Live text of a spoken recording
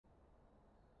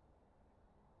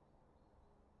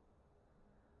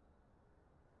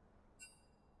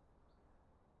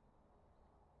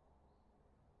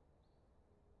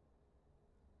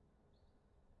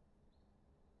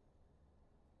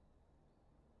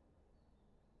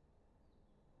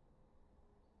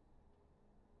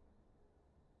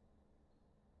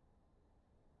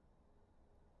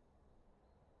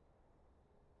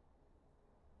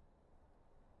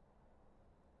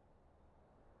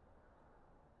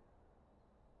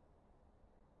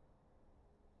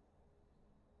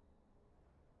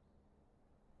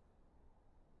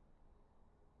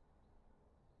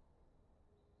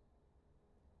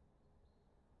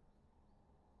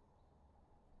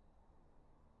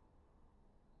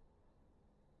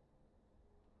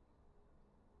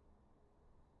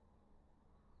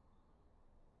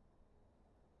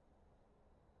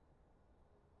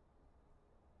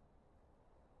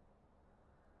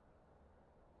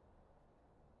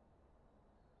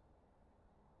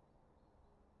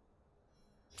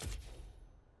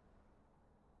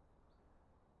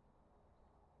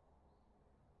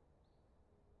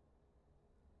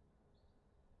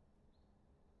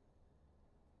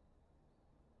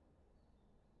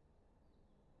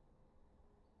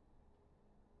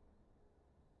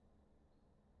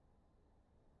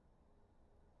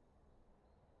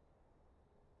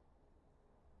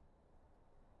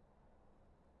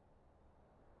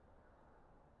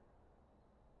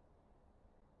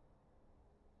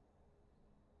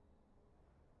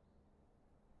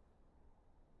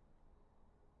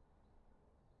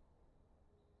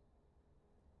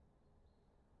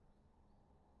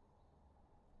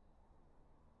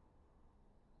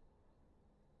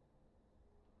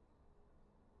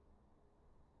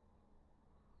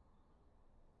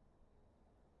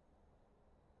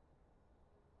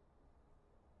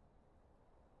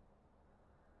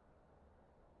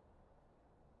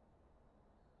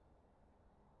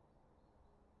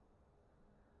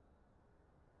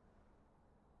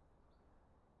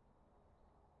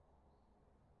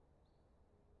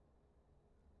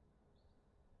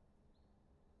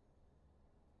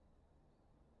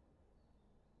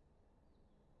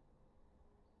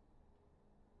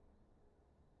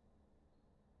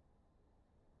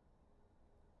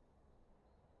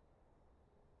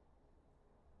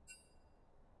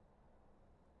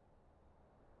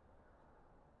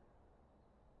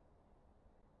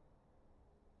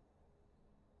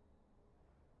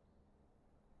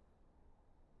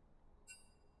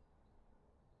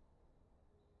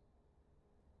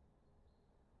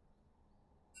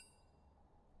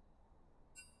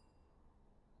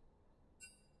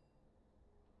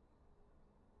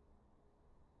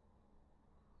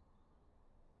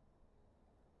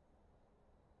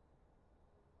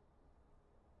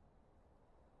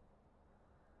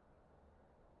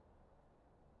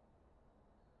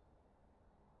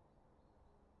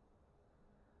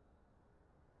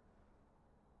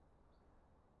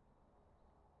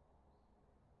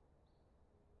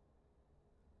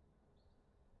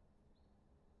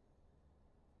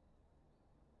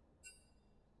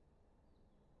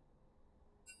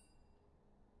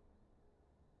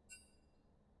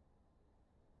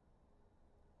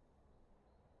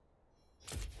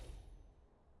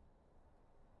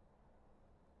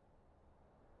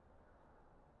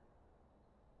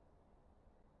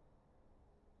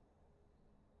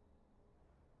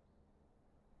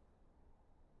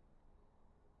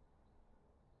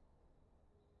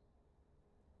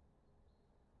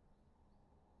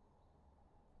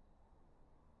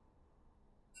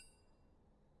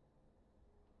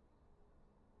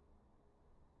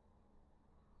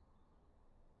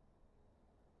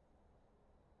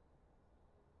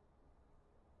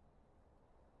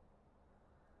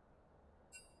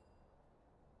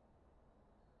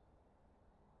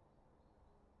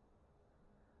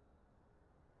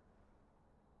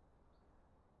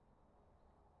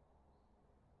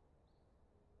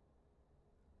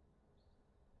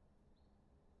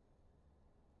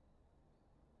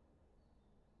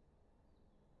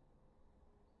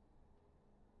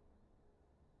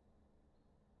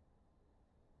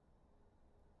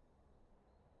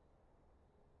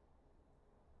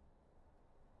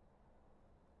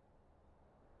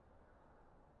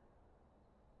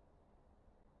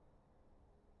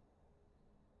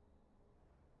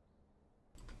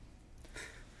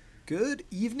Good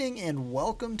evening and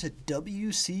welcome to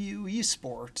WCU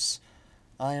Esports.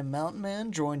 I am Mountain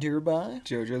Man, joined here by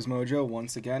JoJo's Mojo.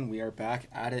 Once again, we are back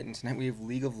at it, and tonight we have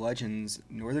League of Legends,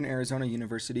 Northern Arizona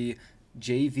University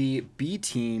JV B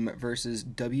team versus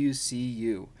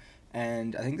WCU.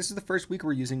 And I think this is the first week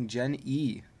we're using Gen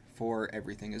E for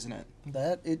everything, isn't it?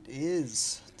 That it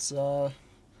is. It's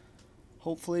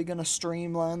hopefully going to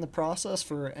streamline the process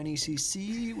for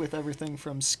NECC with everything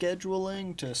from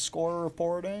scheduling to score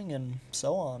reporting and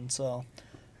so on. So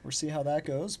we'll see how that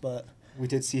goes, but we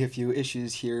did see a few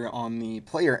issues here on the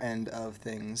player end of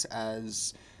things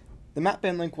as the map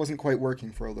ban link wasn't quite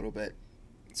working for a little bit.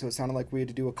 So it sounded like we had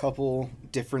to do a couple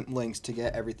different links to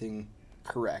get everything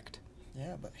correct.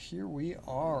 Yeah, but here we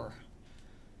are.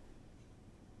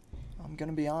 I'm going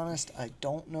to be honest, I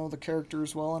don't know the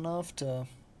characters well enough to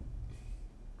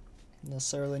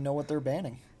necessarily know what they're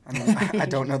banning. I mean, I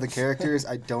don't know the characters.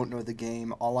 I don't know the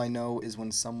game. All I know is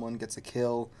when someone gets a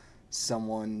kill,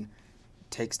 someone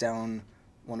takes down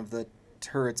one of the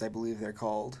turrets, I believe they're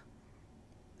called.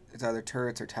 It's either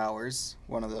turrets or towers,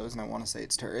 one of those, and I want to say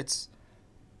it's turrets.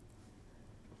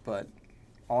 But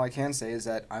all I can say is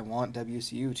that I want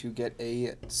WCU to get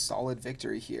a solid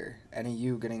victory here.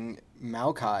 NAU getting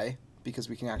Maokai, because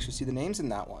we can actually see the names in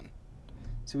that one.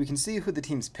 So we can see who the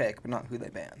teams pick, but not who they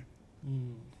ban.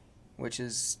 Which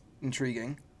is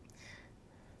intriguing.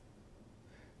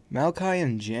 Maokai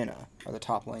and Janna are the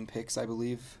top lane picks, I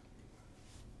believe.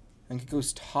 I think it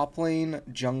goes top lane,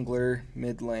 jungler,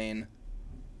 mid lane,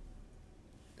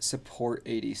 support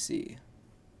ADC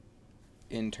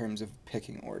in terms of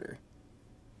picking order.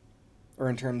 Or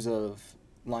in terms of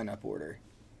lineup order.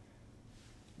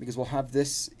 Because we'll have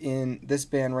this in this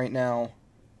ban right now,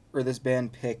 or this ban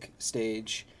pick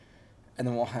stage, and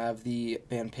then we'll have the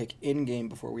ban pick in-game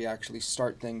before we actually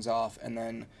start things off, and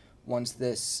then once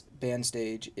this ban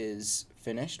stage is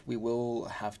finished, we will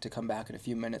have to come back in a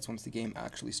few minutes once the game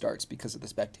actually starts because of the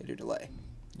spectator delay.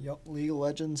 Yep, League of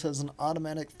Legends has an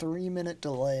automatic 3-minute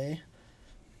delay,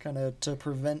 kind of to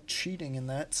prevent cheating in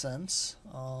that sense.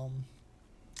 But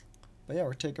yeah,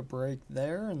 we'll take a break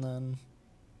there and then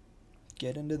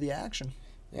get into the action.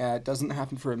 Yeah, it doesn't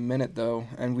happen for a minute, though,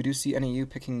 and we do see NAU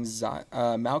picking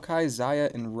Maokai,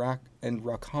 Xayah, and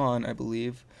Rakan, I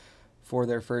believe, for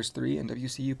their first three, and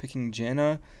WCU picking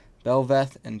Janna,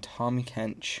 Belveth, and Tom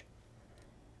Kench.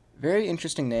 Very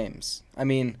interesting names. I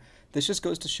mean, this just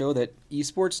goes to show that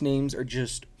esports names are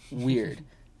just weird.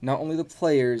 Not only the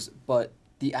players, but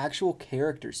the actual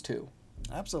characters, too.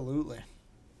 Absolutely.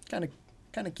 Kind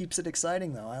of keeps it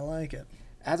exciting, though. I like it.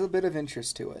 Adds a bit of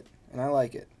interest to it, and I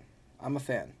like it. I'm a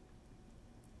fan.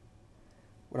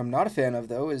 What I'm not a fan of,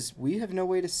 though, is we have no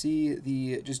way to see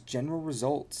the just general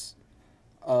results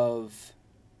of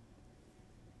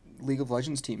League of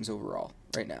Legends teams overall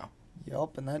right now.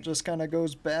 Yup, and that just kind of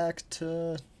goes back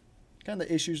to kind of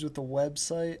the issues with the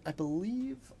website. I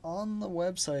believe on the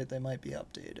website they might be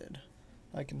updated.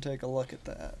 I can take a look at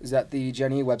that. Is that the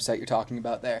Gen E website you're talking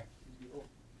about there?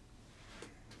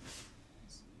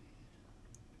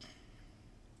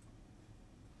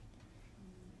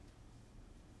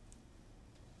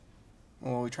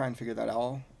 Well, we try and figure that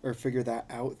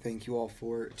out. Thank you all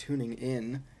for tuning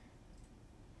in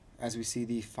as we see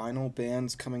the final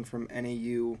bans coming from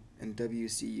NAU and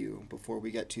WCU before we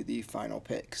get to the final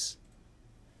picks.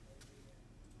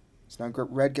 So now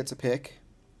Red gets a pick.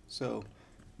 So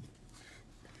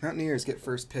Mountaineers get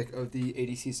first pick of the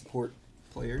ADC support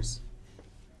players.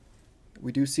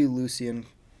 We do see Lucian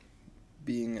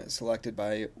being selected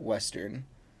by Western.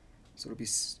 So it'll be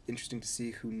interesting to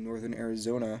see who Northern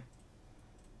Arizona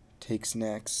takes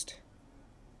next.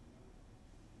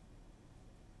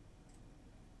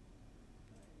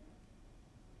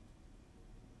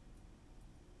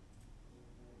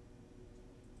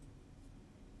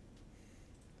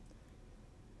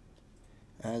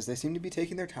 As they seem to be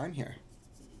taking their time here.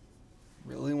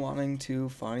 Really wanting to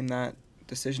find that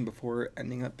decision before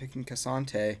ending up picking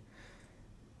Cassante.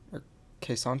 Or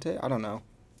Cassante? I don't know.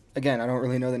 Again, I don't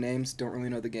really know the names, don't really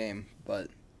know the game, but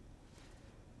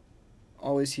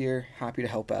always here, happy to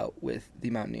help out with the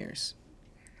Mountaineers.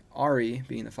 Ari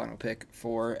being the final pick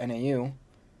for NAU.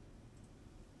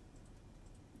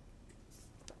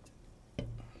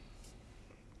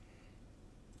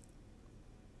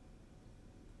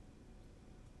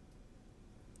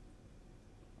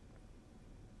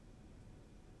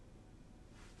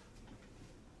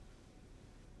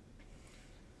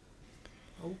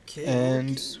 Okay.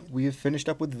 And we have finished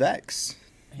up with Vex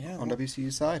on well,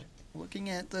 WCU's side. Looking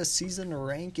at the season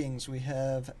rankings, we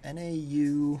have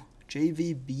NAU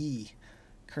JVB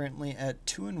currently at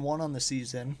 2-1 on the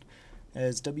season.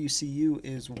 as WCU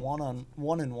is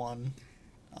 1-1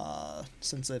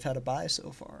 since they've had a bye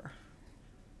so far.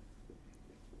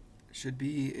 Should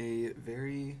be a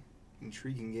very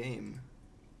intriguing game,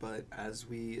 but as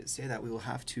we say that, we will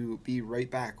have to be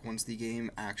right back once the game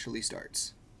actually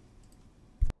starts.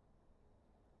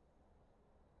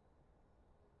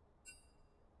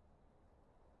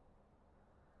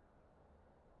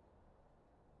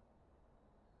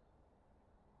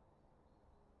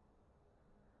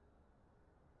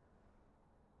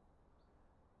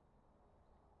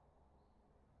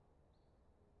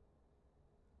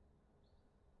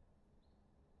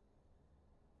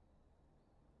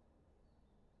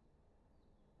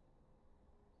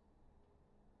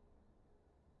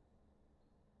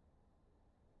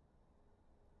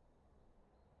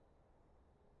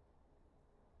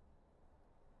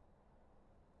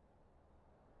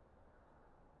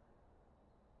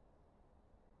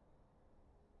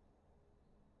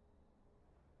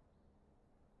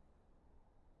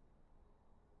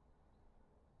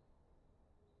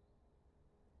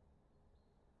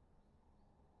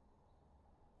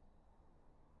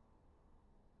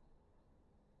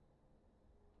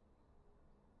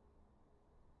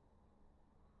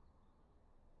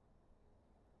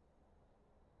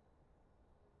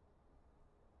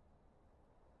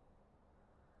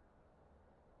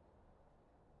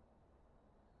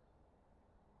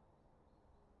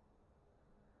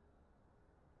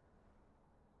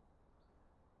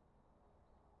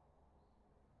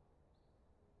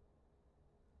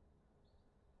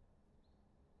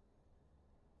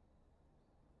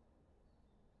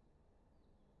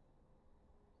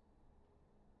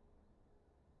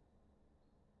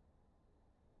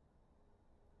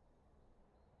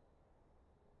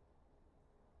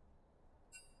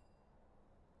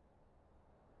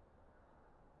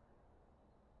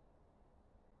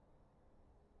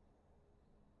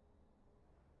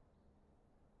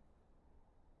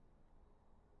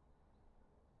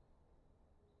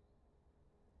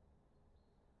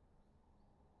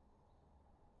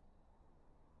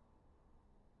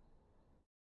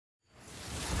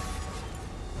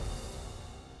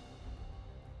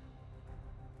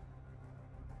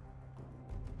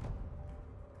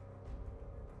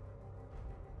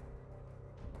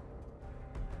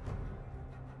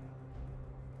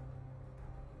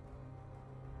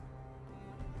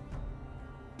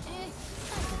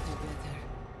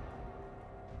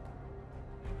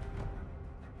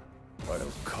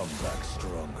 I'll come back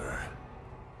stronger.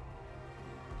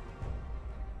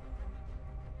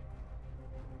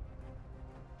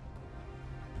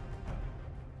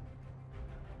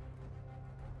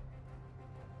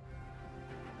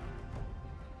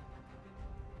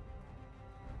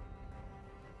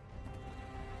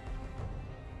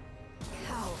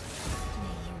 Coward,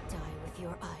 may you die with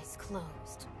your eyes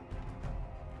closed.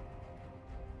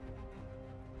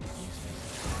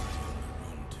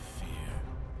 Run to fear.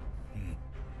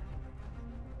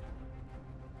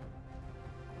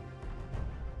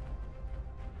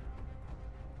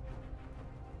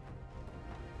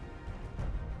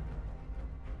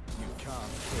 You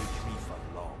can't cage me for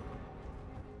long.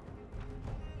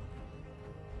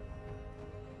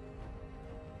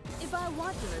 If I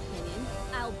want your opinion,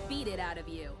 I'll beat it out of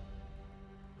you.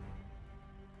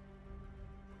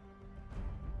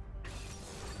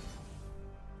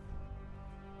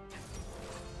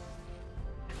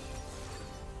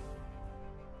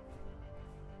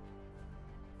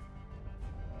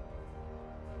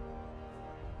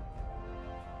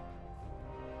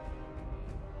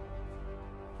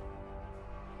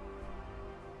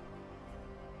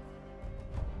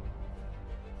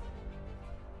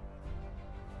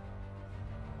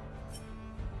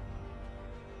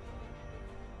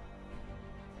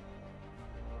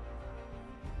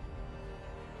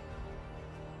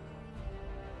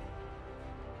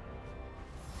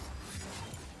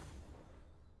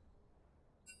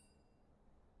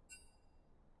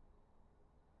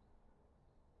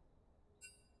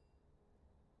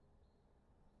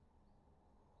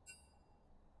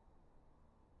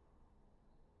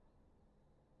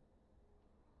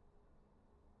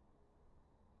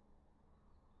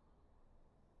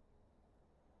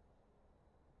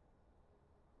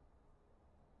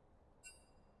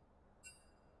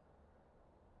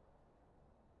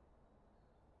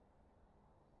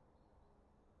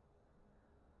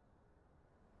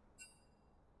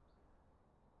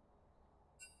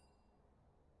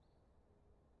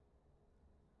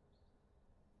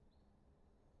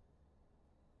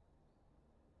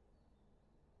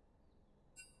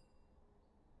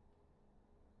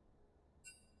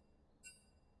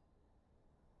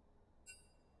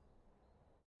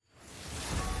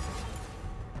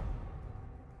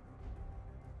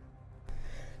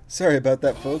 Sorry about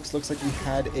that, folks. Looks like we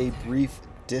had a brief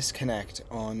disconnect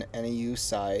on NAU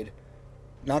side.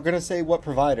 Not gonna say what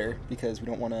provider, because we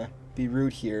don't want to be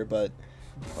rude here, but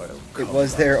it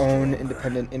was their own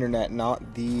independent internet,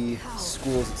 not the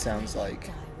schools, it sounds like.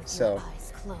 So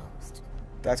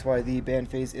that's why the ban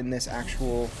phase in the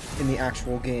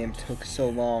actual game took so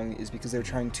long, is because they were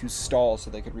trying to stall so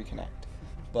they could reconnect.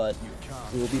 But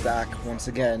we will be back once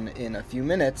again in a few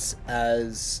minutes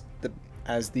as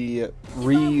the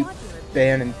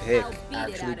re-ban and pick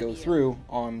actually go through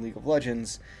on League of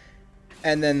Legends,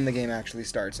 and then the game actually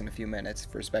starts in a few minutes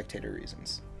for spectator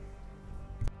reasons.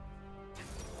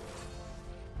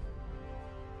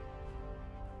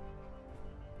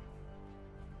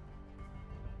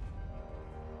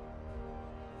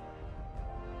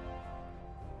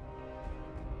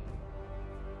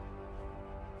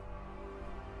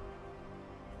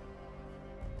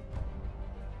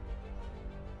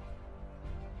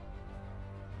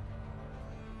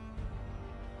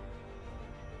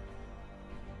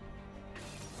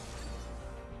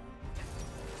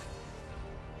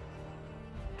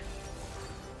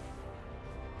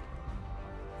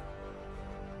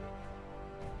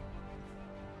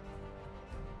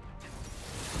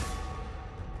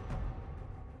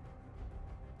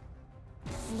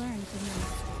 Learn from your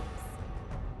mistakes.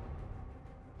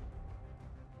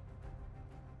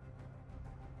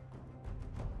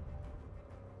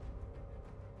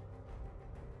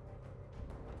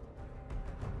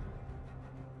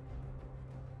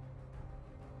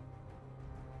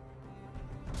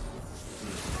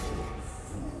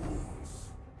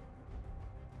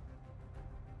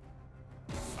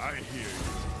 I hear you.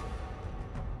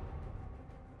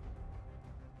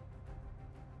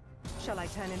 Shall I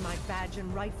turn in my badge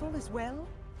and rifle as well?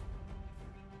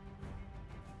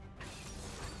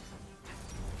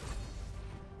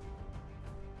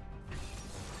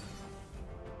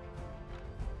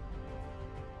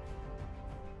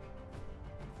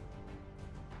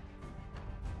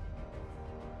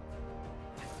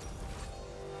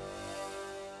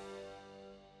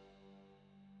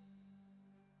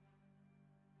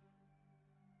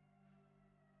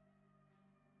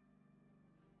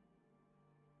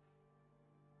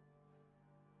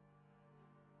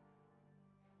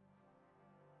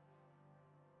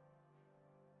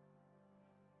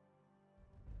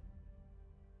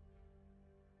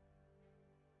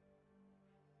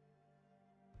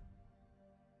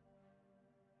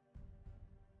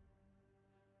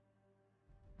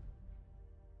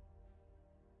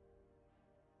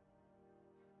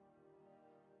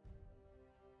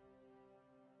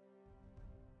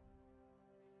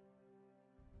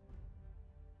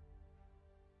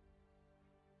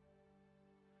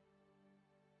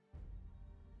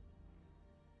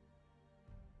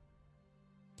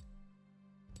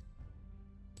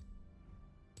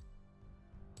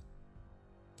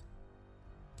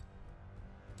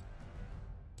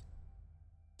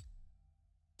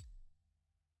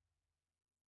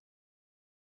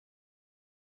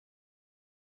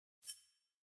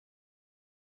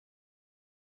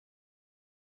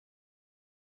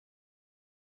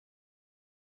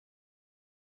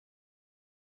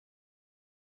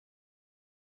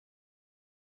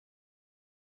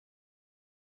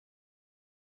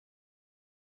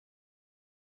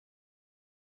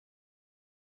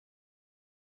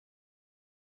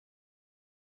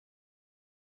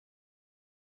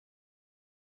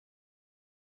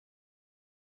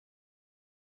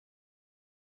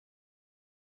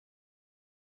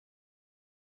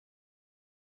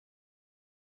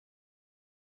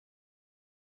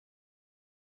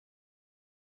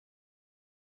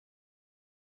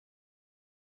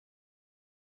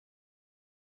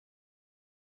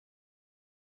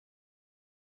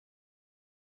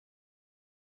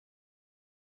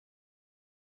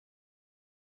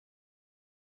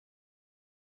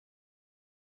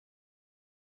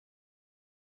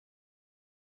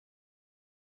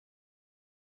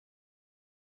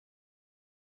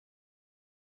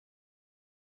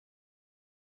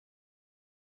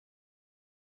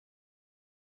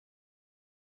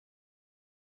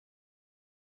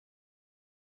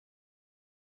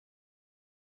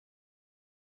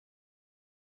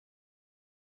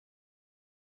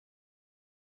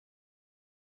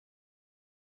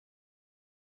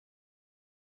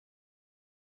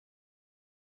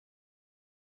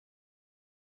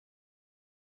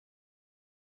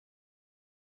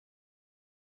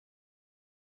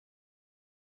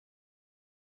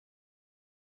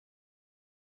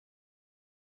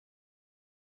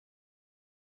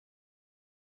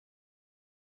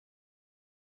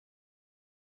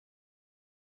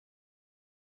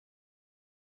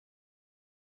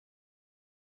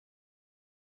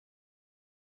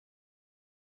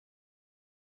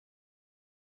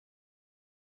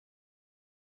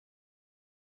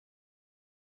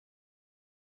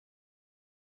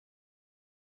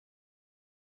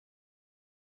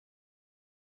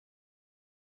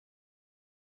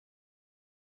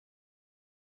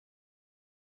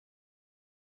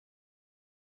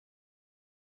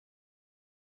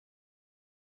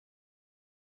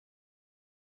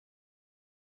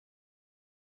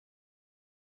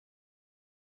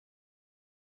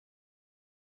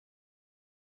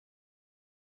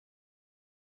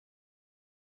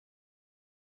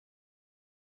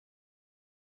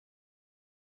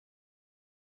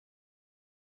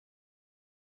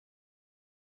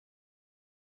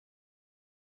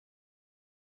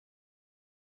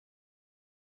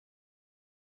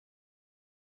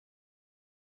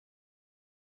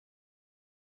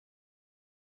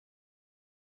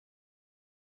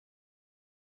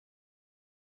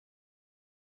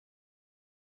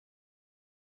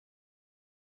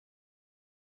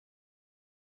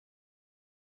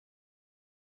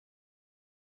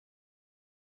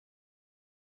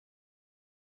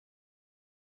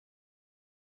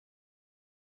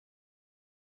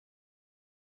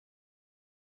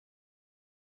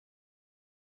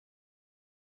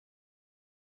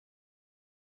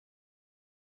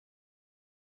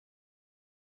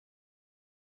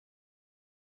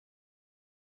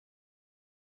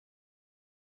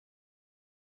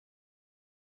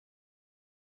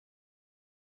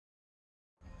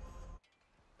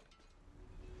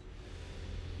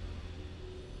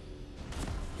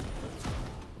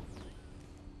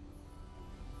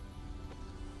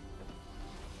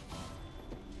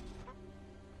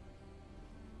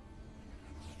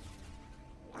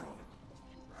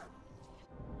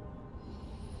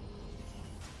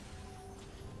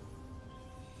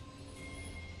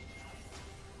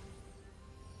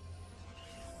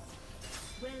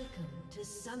 to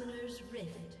Summoner's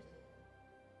Rift.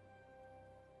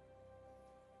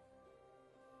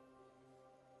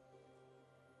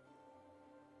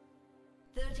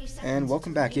 And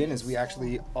welcome back in as we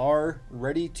actually are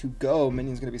ready to go.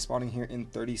 Minion's going to be spawning here in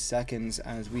 30 seconds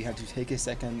as we had to take a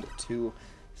second to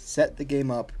set the game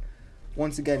up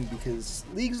once again because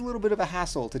League's a little bit of a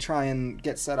hassle to try and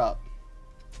get set up.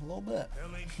 A little bit. Hell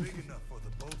ain't big enough for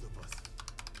the both of us.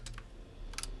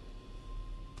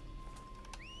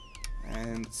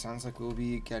 And it sounds like we'll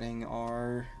be getting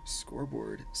our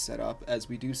scoreboard set up as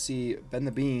we do see Ben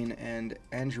the Bean and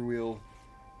Andrew Wheel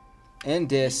and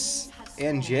Dis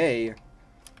and Jay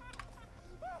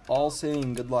all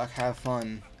saying good luck, have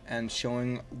fun, and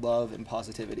showing love and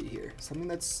positivity here. Something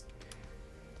that's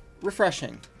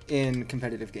refreshing in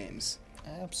competitive games.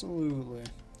 Absolutely.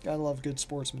 Gotta love good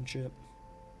sportsmanship.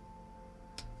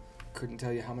 Couldn't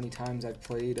tell you how many times I've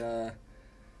played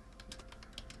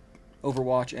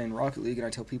Overwatch and Rocket League, and I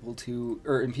tell people to,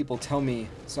 and people tell me,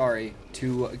 sorry,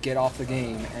 to get off the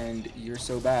game, and you're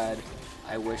so bad,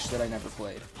 I wish that I never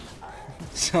played.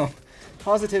 So,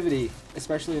 positivity,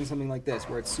 especially in something like this,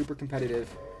 where it's super competitive,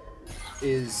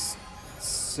 is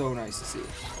so nice to see.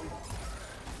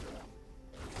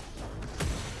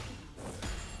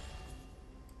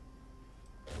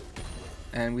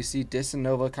 And we see Dis and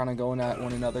Nova kind of going at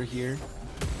one another here,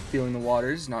 feeling the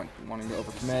waters, not wanting to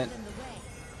overcommit.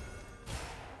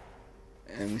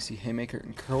 And we see Haymaker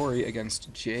and Corey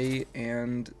against Jay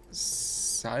and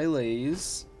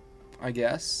Silays, I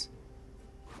guess.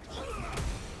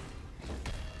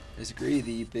 Disagree,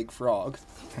 the big frog.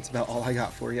 That's about all I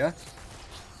got for you.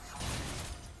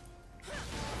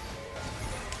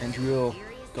 Andrew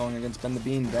going against Ben the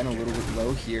Bean. Ben a little bit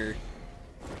low here.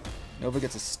 Nova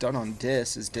gets a stun on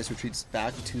Dis as Dis retreats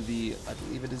back to the, I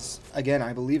believe it is, again,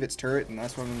 I believe it's turret, and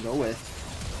that's what I'm going to go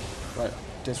with. But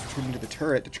Dis retreating to the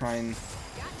turret to try and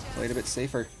play it a bit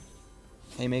safer.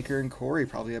 Haymaker and Corey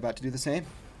probably about to do the same.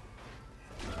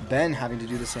 Ben having to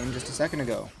do the same just a second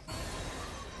ago.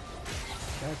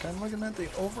 Yeah, kind of looking at the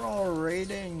overall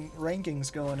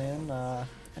rankings going in,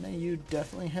 NAU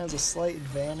definitely has a slight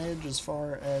advantage as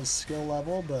far as skill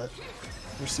level, but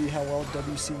we'll see how well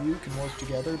WCU can work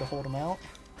together to hold them out.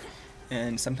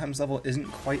 And sometimes level isn't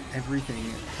quite everything.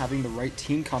 Having the right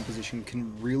team composition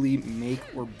can really make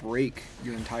or break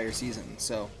your entire season.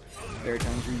 So there are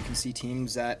times where you can see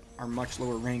teams that are much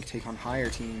lower ranked take on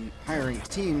higher ranked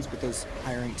teams, but those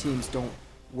higher ranked teams don't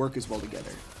work as well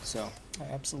together. So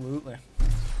absolutely.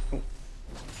 Oh,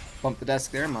 bumped the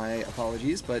desk there, my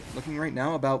apologies, but looking right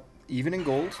now about even in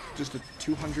gold, just a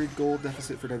 200 gold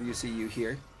deficit for WCU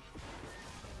here.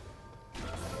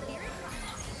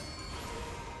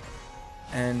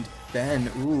 And Ben,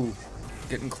 ooh,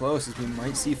 getting close as we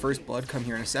might see first blood come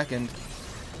here in a second.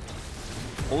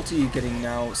 Ulti getting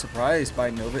now surprised by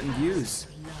Nova and Views.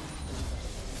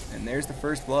 And there's the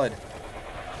first blood.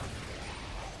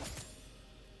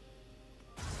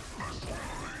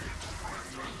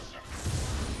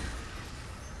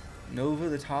 Nova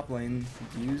the top lane,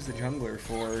 Views the jungler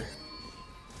for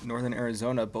Northern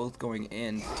Arizona, both going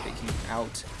in, taking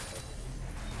out.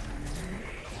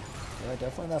 Yeah,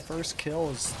 definitely that first kill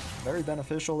is very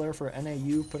beneficial there for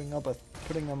NAU, putting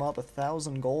them up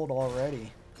 1,000 gold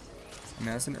already. And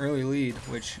that's an early lead,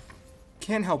 which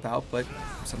can help out, but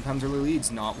sometimes early leads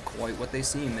not quite what they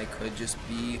seem. They could just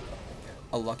be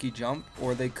a lucky jump,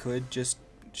 or they could just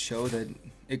show that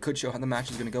it could show how the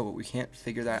match is going to go, but we can't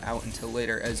figure that out until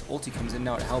later as Ulti comes in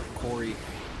now to help Corey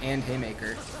and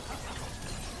Haymaker.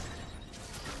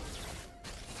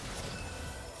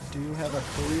 Do have a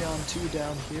 3-on-2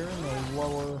 down here in the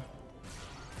lower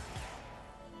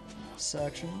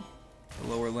section. The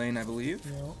lower lane, I believe.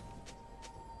 Yep.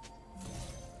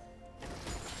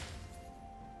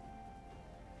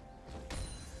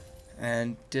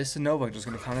 And Dis and Nova just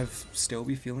going to kind of still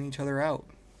be feeling each other out.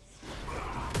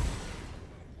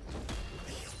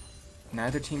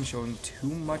 Neither team showing too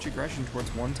much aggression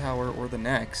towards one tower or the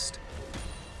next.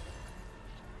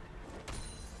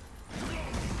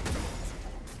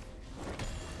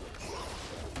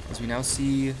 As we now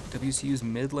see WCU's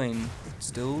mid lane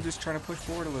still just trying to push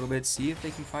forward a little bit, see if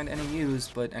they can find NAU's,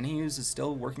 but NAU's is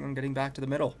still working on getting back to the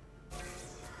middle.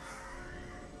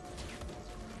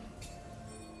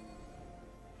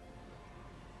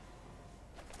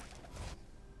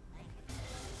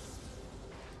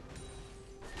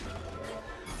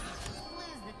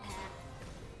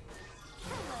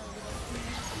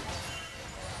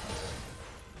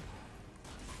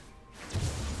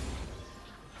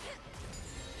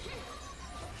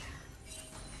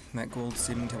 That gold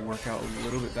seeming to work out a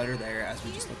little bit better there as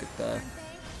we just look at the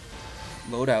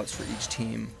loadouts for each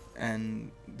team.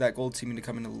 and that gold seeming to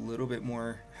come in a little bit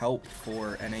more help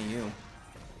for NAU.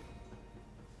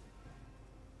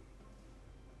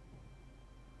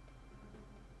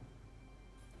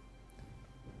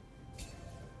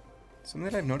 Something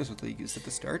that I've noticed with League is that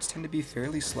the starts tend to be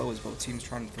fairly slow as both teams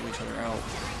try and fill each other out.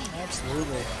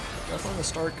 Absolutely. Definitely the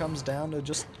start comes down to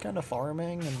just kind of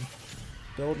farming and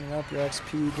building up your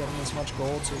XP, getting as much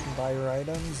gold so you can buy your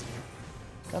items,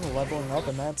 and kind of leveling up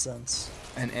in that sense.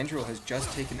 And Andrew has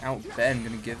just taken out Ben,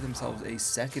 going to give themselves a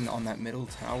second on that middle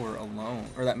tower alone,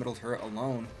 or that middle turret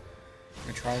alone.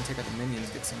 Going to try and take out the minions,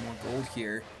 get some more gold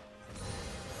here.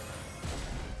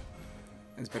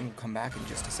 As Ben will come back in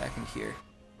just a second here.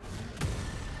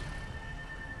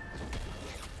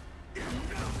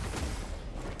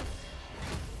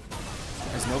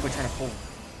 As Nova trying to pull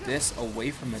this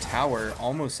away from the tower,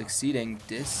 almost succeeding.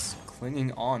 Dis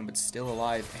clinging on, but still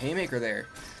alive. Haymaker there,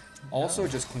 also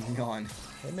just clinging on.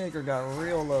 Haymaker got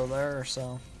real low there,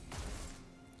 so...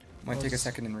 Might take a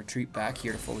second and retreat back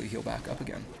here to fully heal back up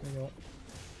again.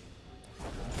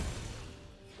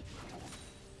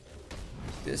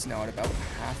 Dis now at about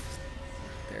half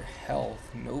their health.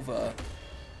 Nova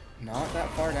not that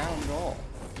far down at all.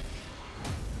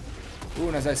 Ooh,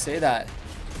 and as I say that,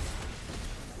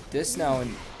 Dis now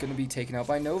going to be taken out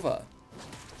by Nova.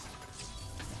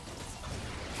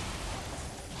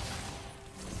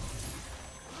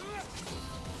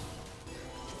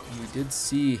 And we did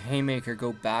see Haymaker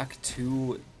go back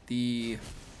to the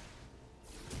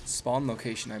spawn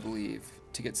location, I believe,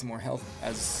 to get some more health,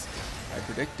 as I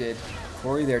predicted.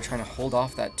 Corey there trying to hold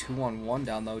off that 2-on-1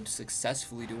 down low,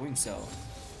 successfully doing so.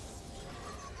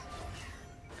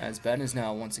 As Ben is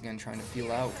now once again trying to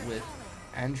feel out with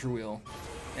Andrew.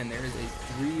 And there is a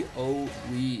 3-0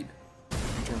 lead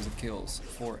in terms of kills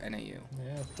for NAU.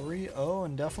 Yeah, 3-0,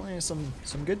 and definitely some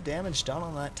good damage done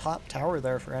on that top tower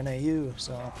there for NAU,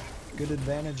 so good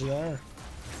advantage there.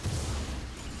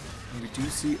 And we do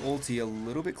see ulti a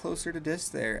little bit closer to Dis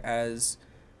there as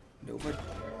Nova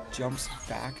jumps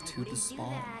back to the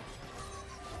spawn.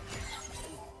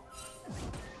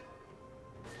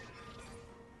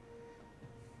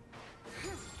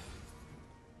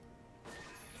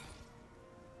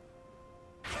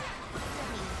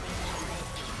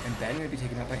 And Ben going to be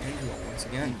taken out by Andrew once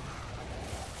again.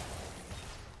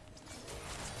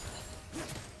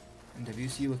 And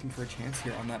WCU looking for a chance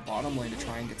here on that bottom lane to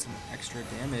try and get some extra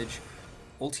damage.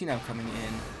 Ulti now coming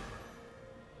in.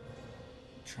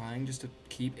 Trying just to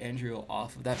keep Andrew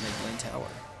off of that mid lane tower.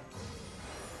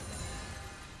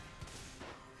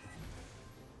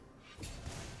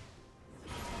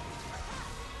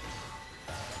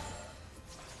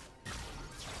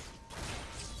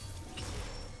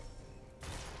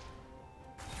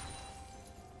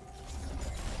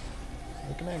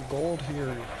 Looking at gold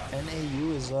here,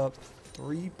 NAU is up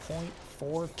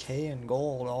 3.4k in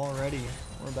gold already.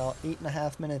 We're about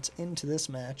 8.5 minutes into this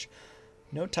match.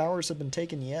 No towers have been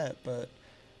taken yet, but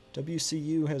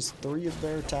WCU has 3 of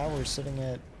their towers sitting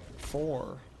at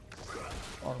 4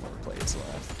 armor plates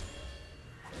left.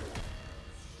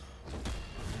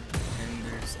 And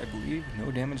there's, I believe,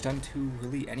 no damage done to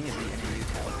really any of the NAU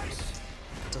towers.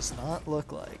 Does not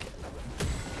look like it.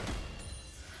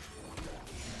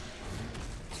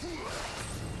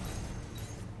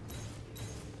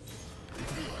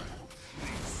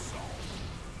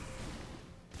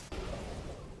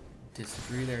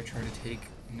 Disagree there, trying to take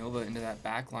Nova into that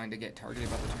back line to get targeted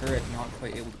by the turret, not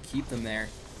quite able to keep them there.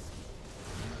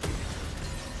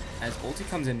 As ulti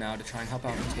comes in now to try and help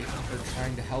out and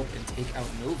trying to help and take out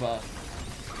Nova,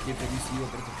 give WCU a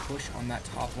bit of a push on that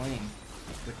top lane.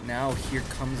 But now here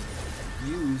comes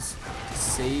Fuse to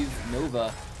save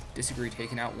Nova. Disagree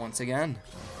taken out once again.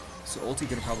 So ulti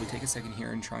gonna probably take a second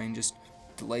here and try and just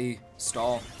delay,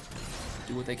 stall,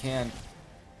 do what they can.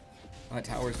 That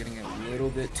tower is getting a little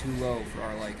bit too low for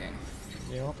our liking.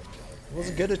 Yep. It was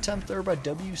a good attempt there by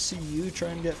WCU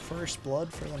trying to get first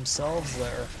blood for themselves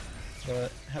there.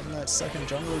 But having that second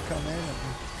jungler come in and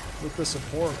with the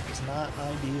support is not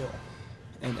ideal.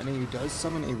 And NAU does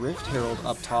summon a Rift Herald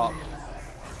up top,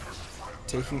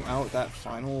 taking out that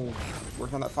final,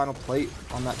 working on that final plate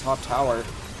on that top tower.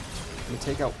 Gonna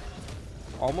take out,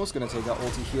 almost gonna take out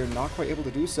ulti here, not quite able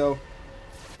to do so.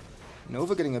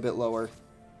 Nova getting a bit lower.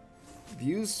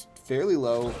 Views fairly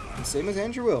low, and same as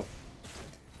Andrew will.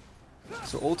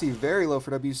 So ulti very low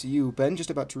for WCU. Ben just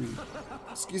about to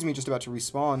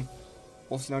respawn.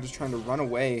 Ulti now just trying to run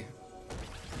away,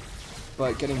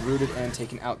 but getting rooted and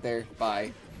taken out there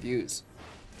by Views.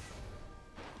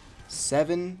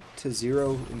 7-0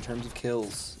 in terms of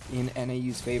kills in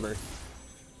NAU's favor.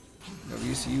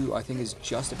 WCU, I think, is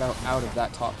just about out of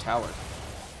that top tower.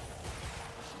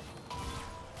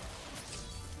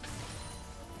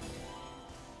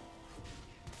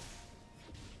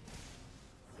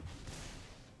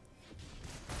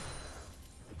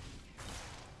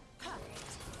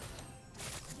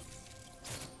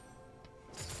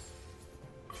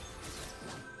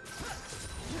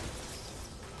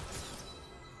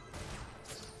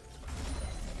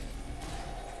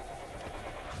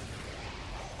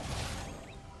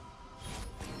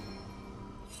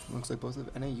 Looks like both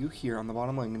of NAU here on the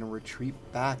bottom lane going to retreat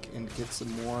back and get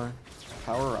some more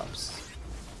power-ups.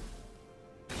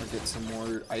 Or get some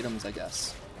more items, I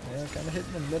guess. Yeah, kind of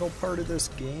hitting the middle part of this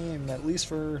game, at least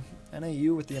for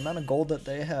NAU with the amount of gold that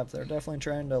they have. They're definitely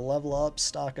trying to level up,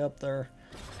 stock up their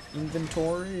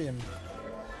inventory, and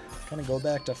kind of go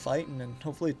back to fighting, and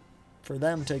hopefully for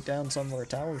them take down some of their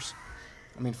towers.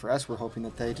 I mean, for us, we're hoping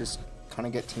that they just kind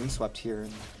of get team swept here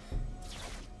and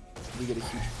we get a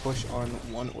huge push on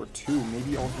 1 or 2,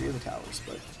 maybe all 3 of the towers,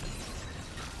 but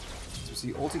so we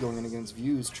see ulti going in against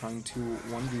Views, trying to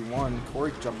 1v1.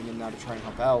 Corey jumping in now to try and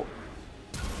help out.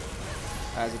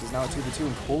 As it is now a 2v2,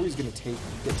 and Corey's going to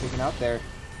get taken out there.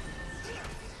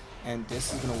 And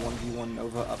this is going to 1v1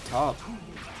 Nova up top.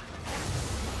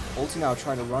 Ulti now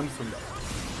trying to run from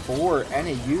 4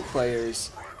 NAU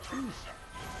players.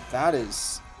 That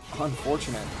is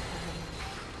unfortunate.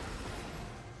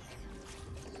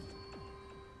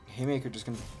 Haymaker just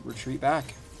going to retreat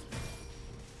back.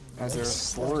 As there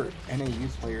are 4 NAU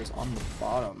players on the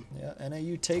bottom. Yeah,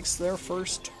 NAU takes their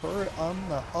first turret on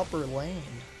the upper lane.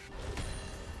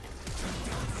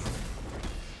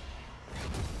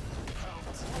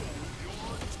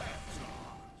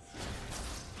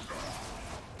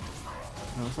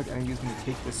 And it looks like NAU is going to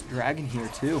take this dragon here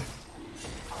too.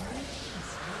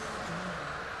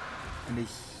 And a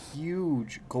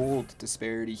huge gold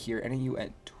disparity here. NAU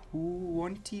at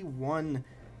 21k,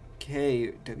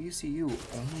 WCU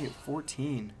only at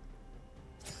 14.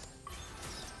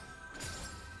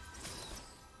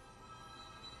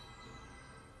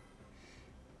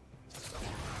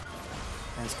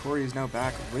 As Corey is now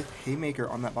back with Haymaker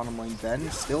on that bottom lane. Ben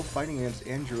still fighting against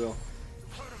Andrew.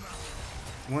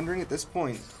 I'm wondering at this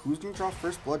point, who's going to draw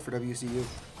first blood for WCU?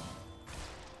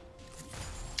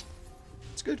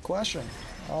 It's a good question.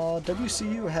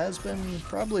 WCU has been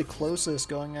probably closest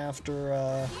going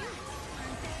after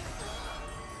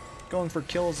going for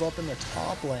kills up in the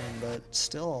top lane, but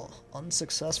still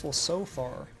unsuccessful so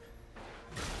far.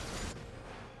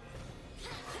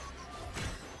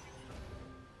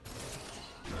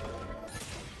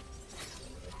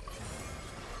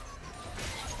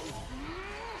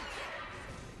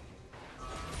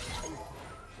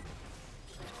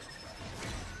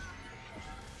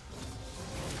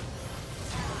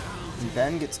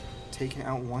 Ben gets taken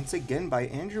out once again by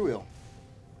Andrew.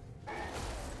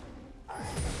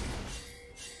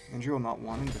 Andrew not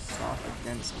wanting to stop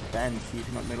against Ben,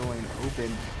 keeping up middle lane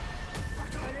open.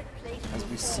 As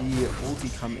we see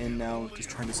ulti come in now, just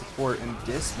trying to support, and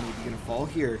Dis maybe gonna fall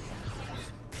here.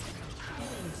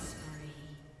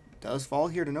 Does fall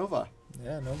here to Nova.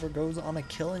 Yeah, Nova goes on a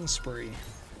killing spree.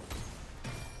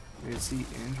 We see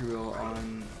Andrew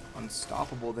on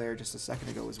Unstoppable there just a second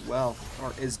ago as well.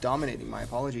 Or is dominating, my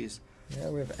apologies. Yeah,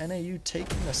 we have NAU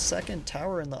taking the second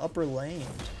tower in the upper lane.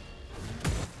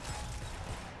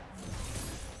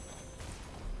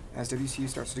 As WCU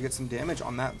starts to get some damage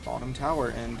on that bottom tower,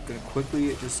 and gonna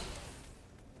quickly just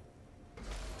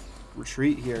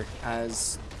retreat here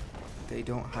as they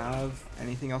don't have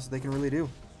anything else that they can really do.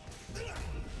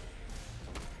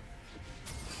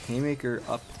 Haymaker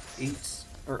up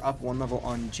 1 level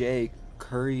on Jay.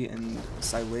 Curry and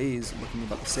Silays looking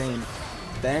about the same.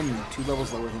 Ben 2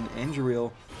 levels lower than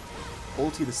Andrew.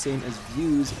 Ulti the same as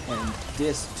Views, and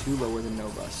Dis 2 lower than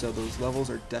Nova. So those levels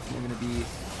are definitely going to be...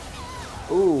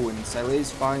 Oh, and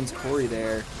Silays finds Corey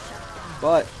there.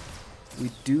 But we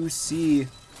do see,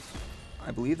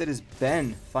 I believe that is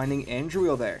Ben finding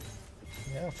Andrew there.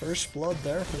 Yeah, first blood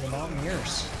there for the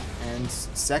Mountaineers. And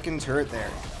second turret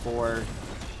there for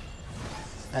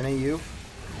NAU.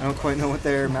 I don't quite know what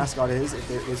their mascot is, if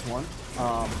there is one.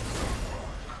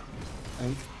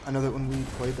 I know that when we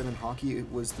played them in hockey,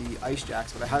 it was the Ice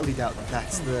Jacks, but I highly doubt that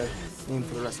that's the name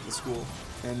for the rest of the school.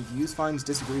 And Views finds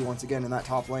Disagree once again in that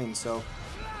top lane, so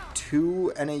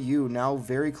 2 NAU now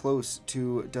very close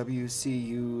to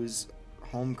WCU's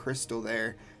home crystal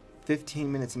there,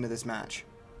 15 minutes into this match.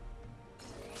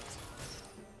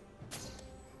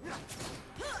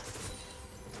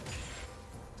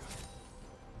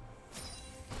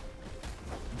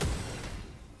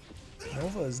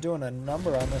 Nova is doing a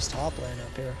number on this top lane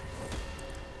up here.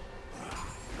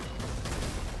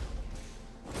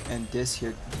 And Dis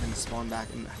here can spawn back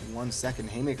in 1 second.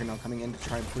 Haymaker now coming in to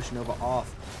try and push Nova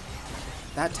off.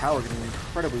 That tower getting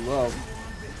incredibly low.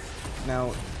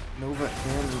 Now Nova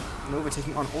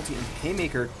taking on ulti, and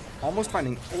Haymaker almost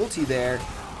finding ulti there.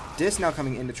 Dis now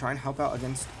coming in to try and help out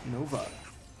against Nova.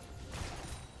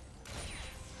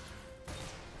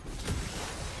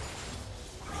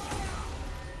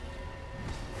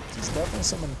 Definitely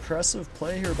some impressive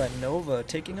play here by Nova,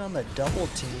 taking on the double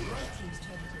team.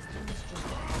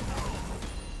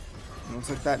 And looks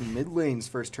like that mid lane's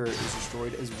first turret is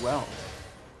destroyed as well.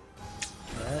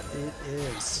 That it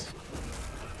is.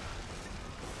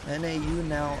 NAU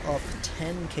now up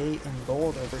 10k in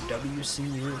gold over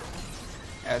WCU.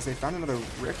 As they found another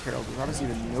Rift Herald without us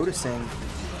even noticing,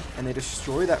 and they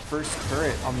destroy that first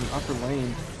turret on the upper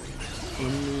lane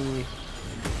in the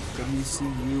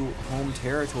WCU home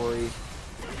territory.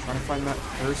 Trying to find that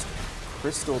first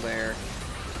crystal there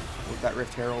with that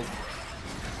Rift Herald,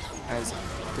 as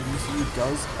WCU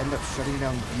does end up shutting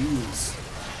down views.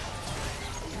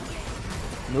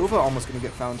 Nova almost going to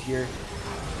get found here.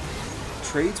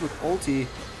 Trades with ulti,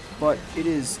 but it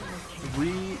is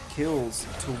 4 kills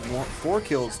to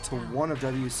 1 of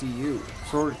WCU.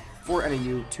 For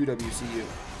NAU to WCU.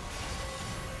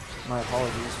 My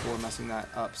apologies for messing that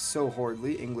up so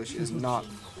horridly. English is not...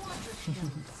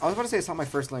 I was about to say it's not my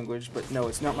first language, but no,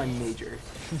 it's not my major.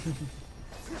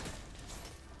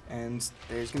 And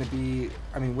there's going to be...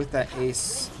 I mean, with that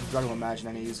ace, you've got to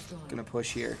imagine NAU's going to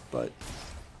push here, but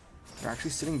they're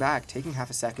actually sitting back, taking half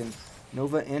a second.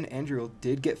 Nova and Andrew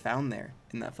did get found there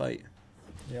in that fight.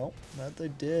 Yep, that they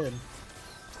did.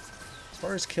 As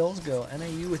far as kills go,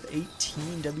 NAU with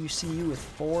 18, WCU with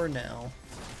 4 now.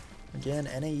 Again,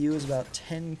 NAU is about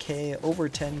 10k, over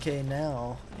 10k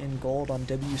now in gold on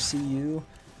WCU.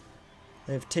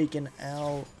 They've taken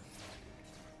out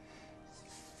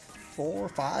 4 or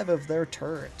 5 of their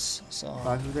turrets. So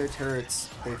 5 of their turrets.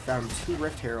 They found 2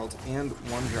 Rift Heralds and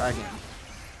 1 Dragon.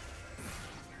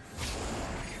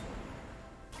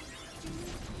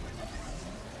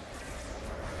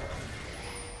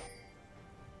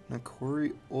 Now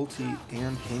Corey, ulti,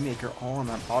 and Haymaker all on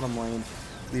that bottom lane,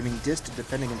 leaving Distant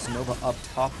defending against Nova up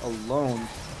top alone,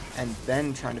 and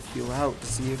Ben trying to feel out to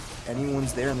see if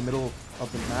anyone's there in the middle of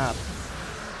the map.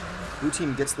 Blue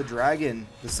team gets the dragon,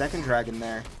 the second dragon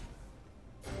there.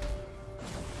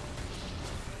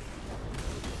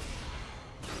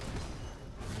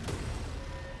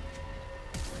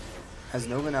 As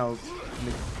Nova now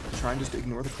trying just to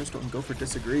ignore the crystal and go for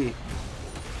disagree.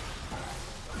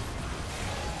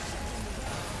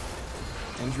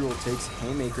 Andrew takes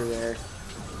Haymaker there.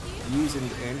 Hughes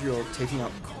and Andrew taking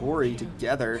out Corey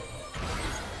together.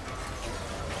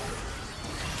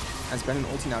 As Ben and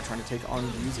Ulti now trying to take on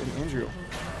Hughes and Andrew.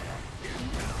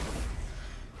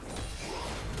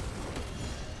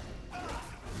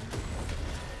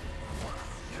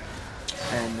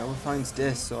 And Nova finds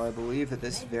Dis, so I believe that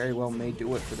this very well may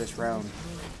do it for this round.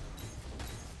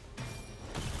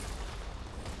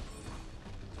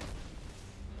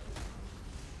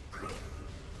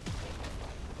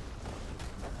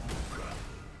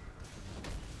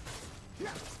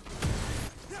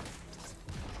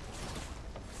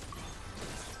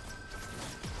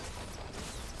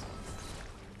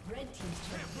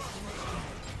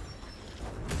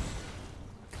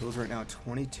 Kills right now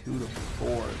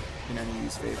 22-4 in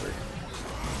NEU's favor.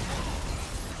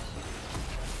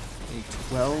 A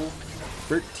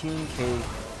 13k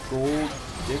gold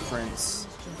difference.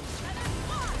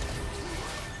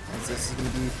 As this is going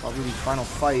to be probably the final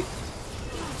fight.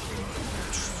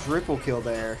 Triple kill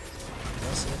there.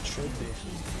 yes, it should be.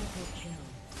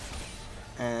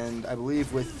 And I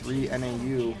believe with 3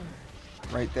 NAU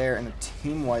right there and a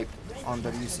team wipe on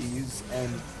WCU's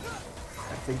end,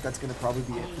 I think that's going to probably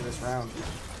be it for this round.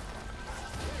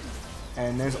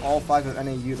 And there's all 5 of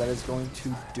NAU that is going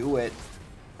to do it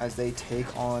as they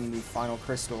take on the final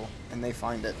crystal, and they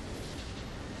find it.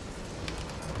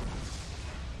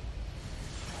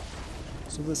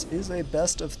 So this is a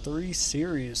best of 3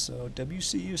 series, so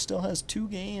WCU still has 2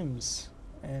 games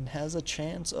and has a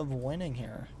chance of winning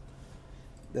here.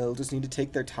 They'll just need to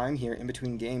take their time here in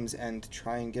between games and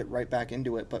try and get right back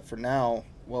into it. But for now,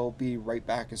 we'll be right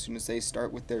back as soon as they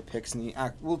start with their picks in the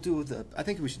I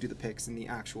think we should do the picks in the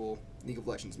actual League of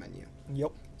Legends menu.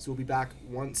 Yep. So we'll be back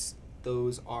once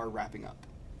those are wrapping up.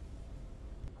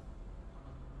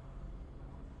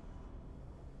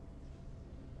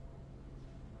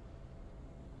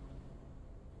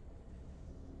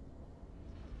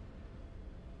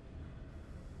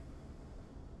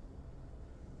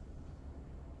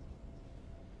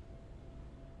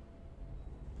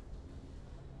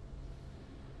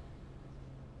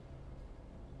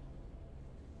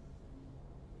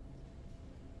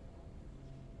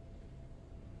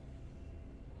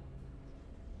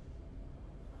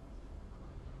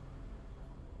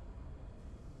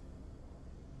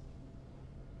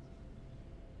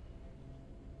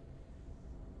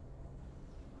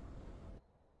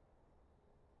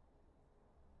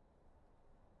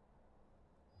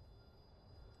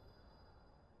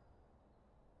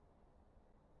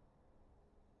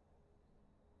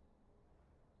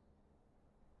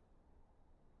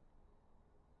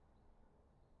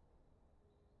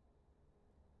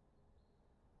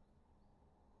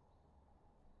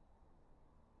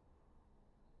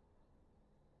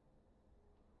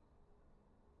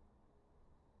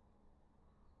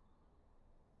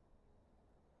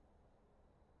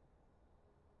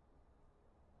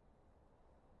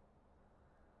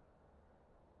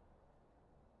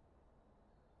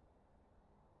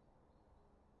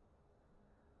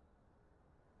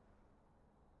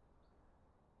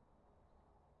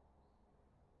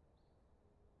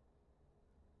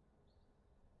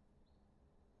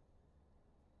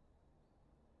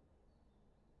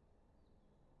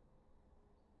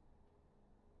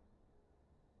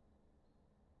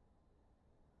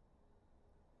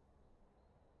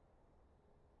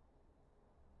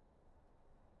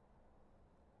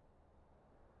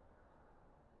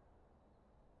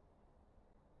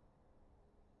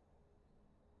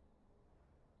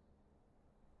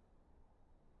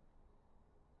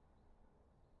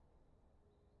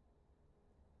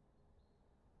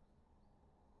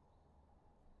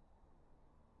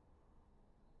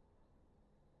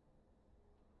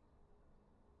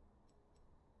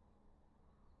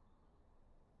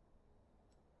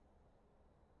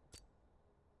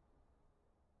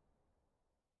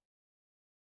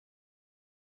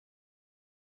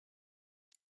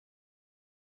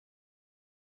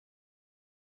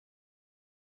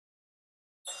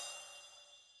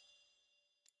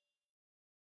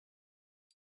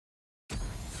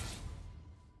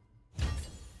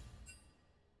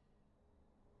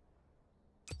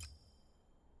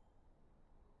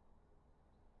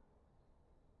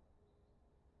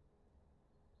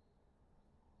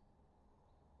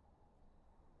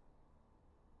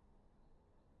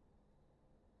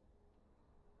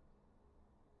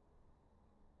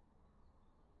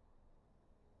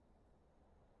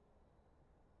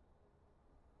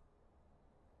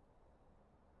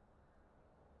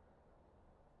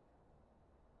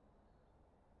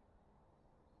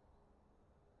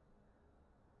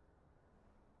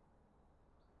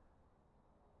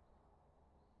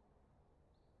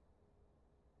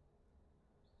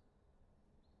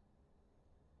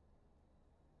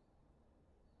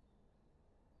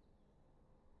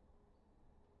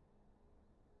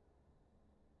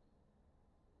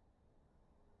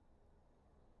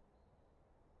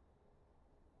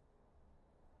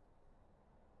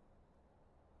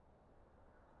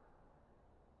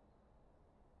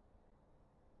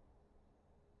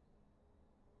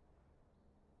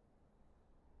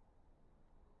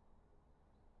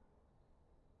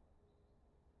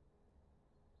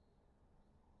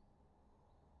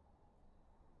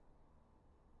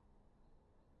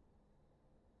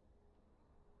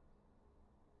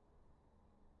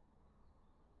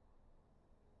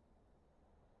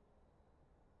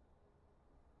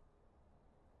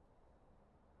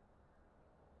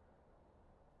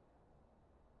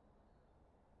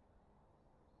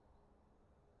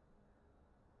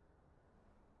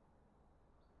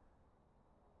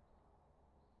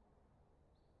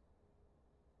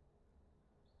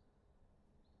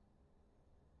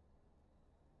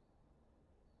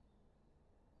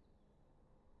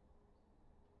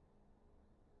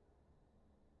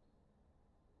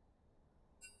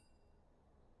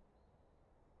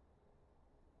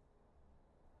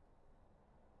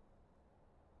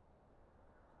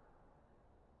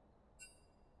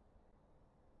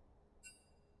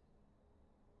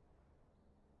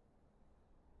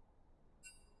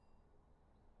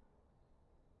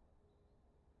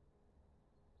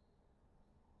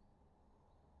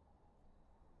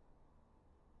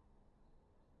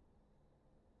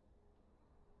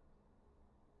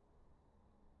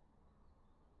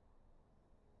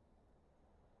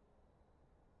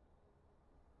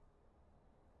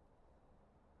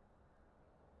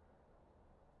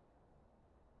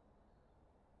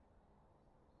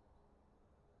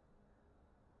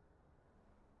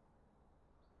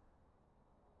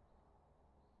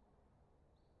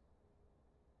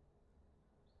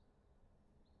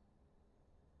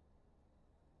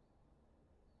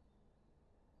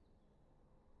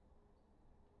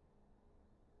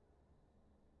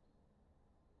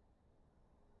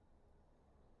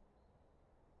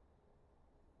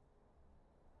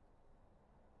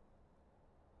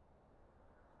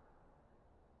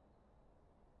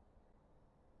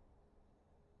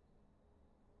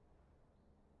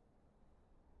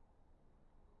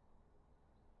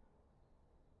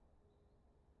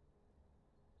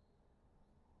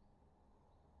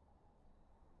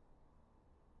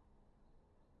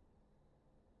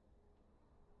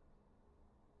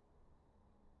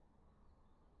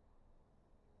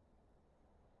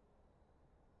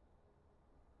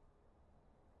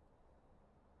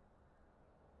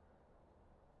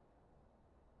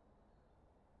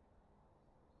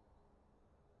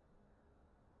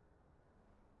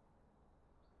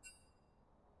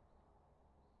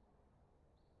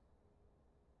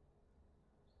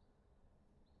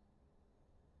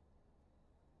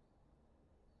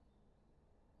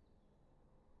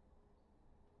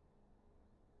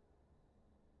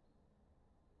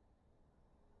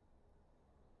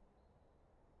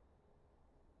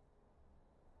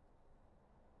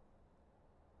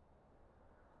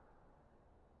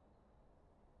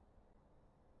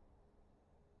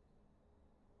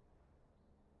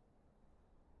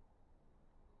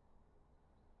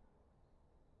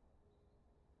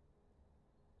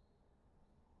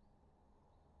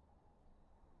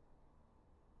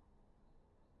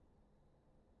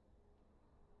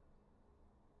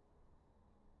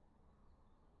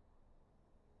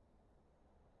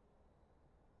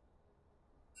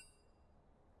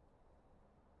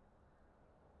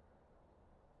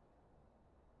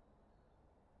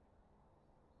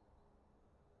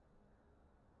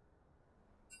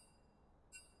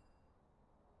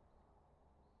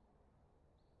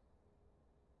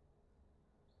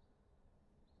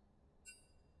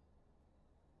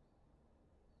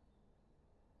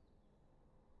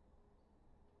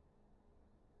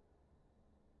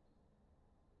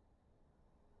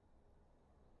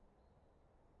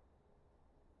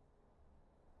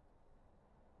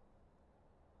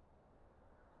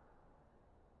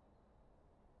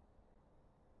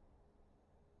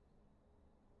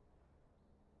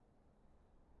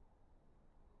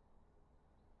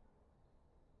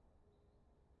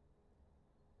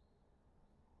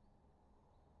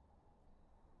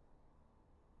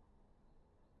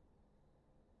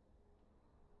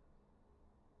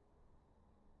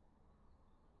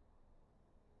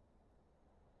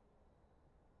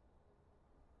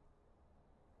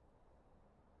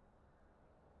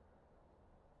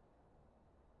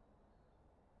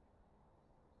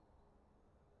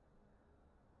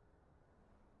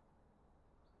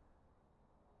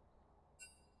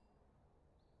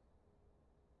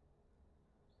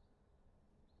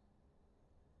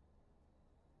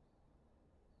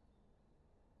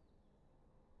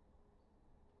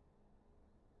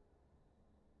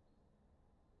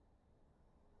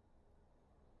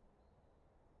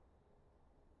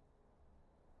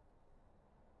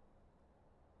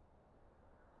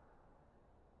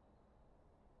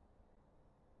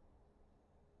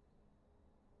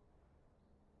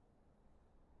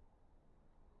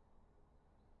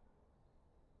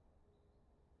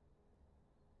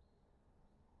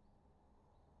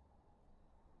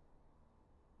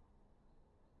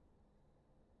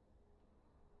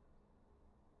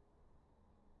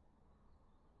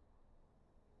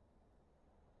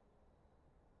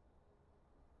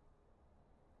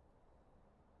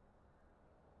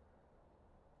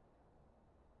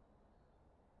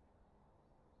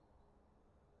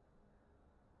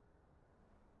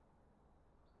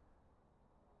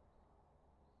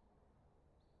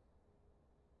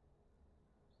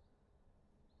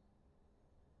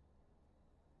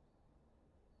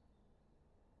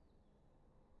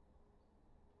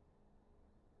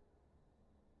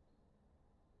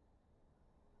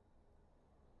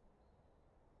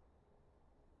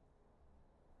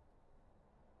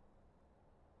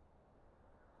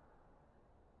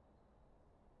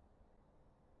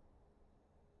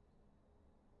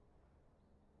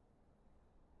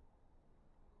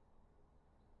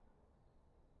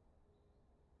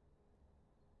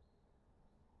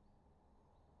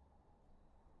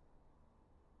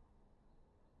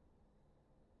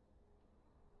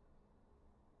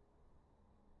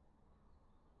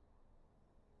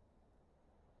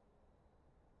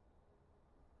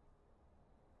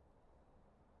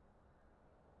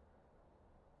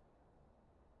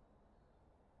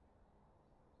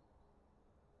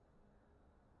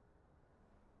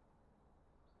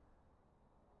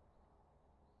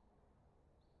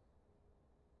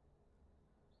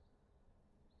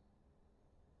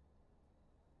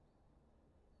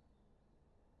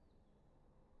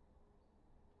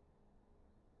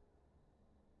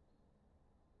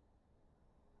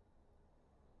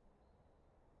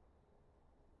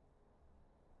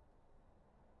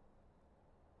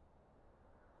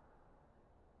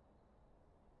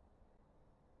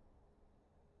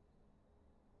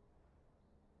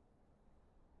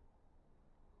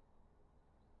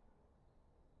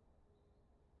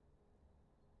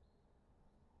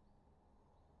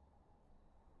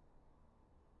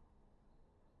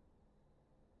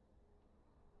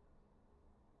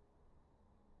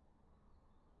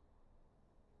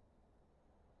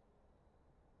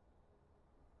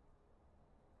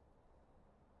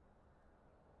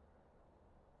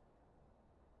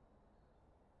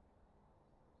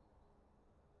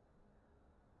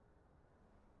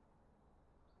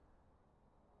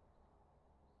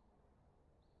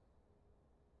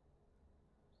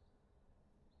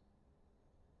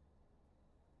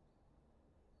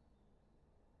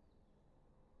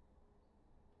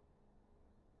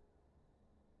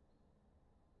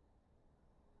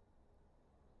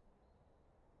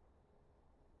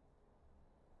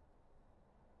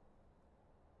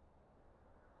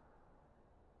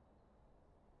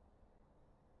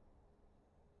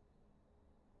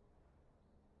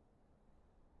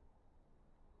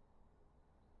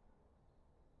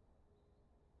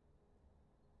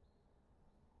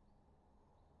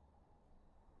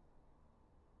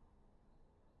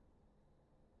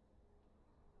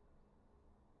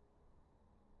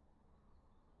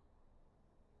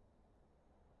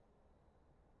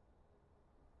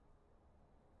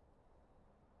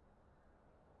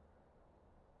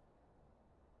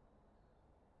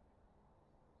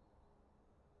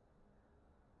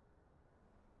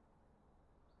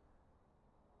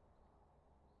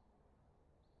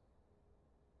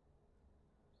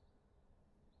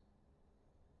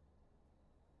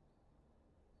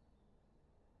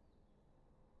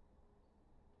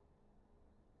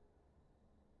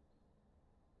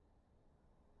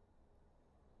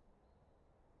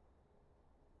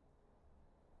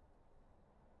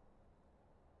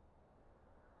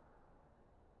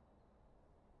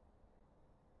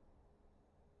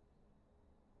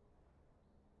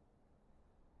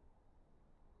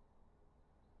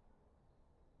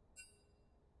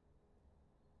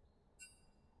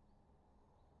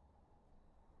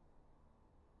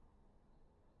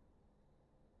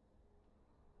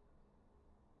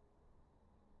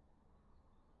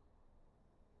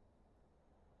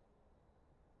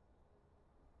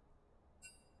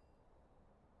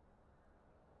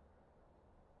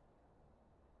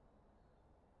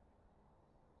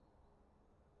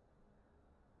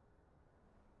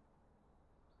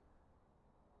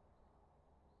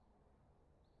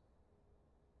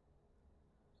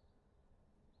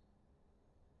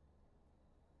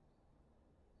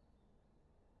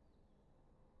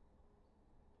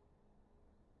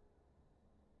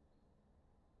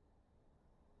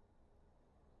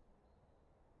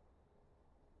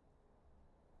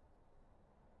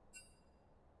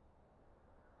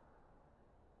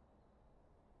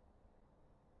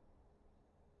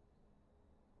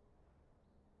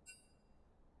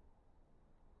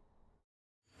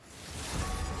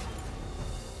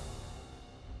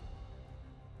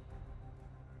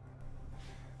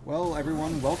 Well,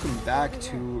 everyone, welcome back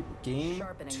to Game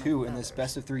 2 in this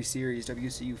best of 3 series,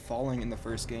 WCU falling in the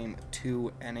first game to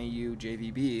NAU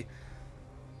JVB.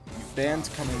 Bans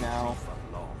coming now,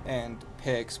 and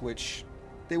picks, which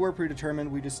they were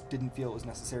predetermined, we just didn't feel it was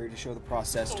necessary to show the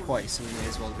process twice, so we may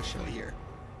as well just show it here.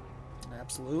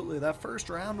 Absolutely. That first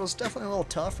round was definitely a little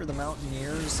tough for the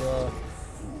Mountaineers. I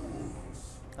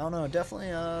don't know,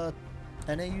 definitely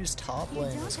NAU's top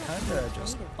lane was kind of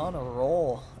just on a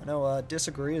roll. I know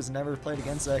Disagree has never played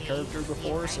against that character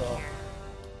before, so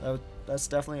that's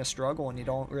definitely a struggle when you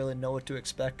don't really know what to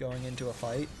expect going into a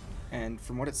fight. And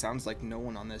from what it sounds like, no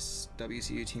one on this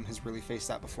WCU team has really faced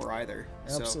that before either.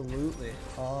 Absolutely.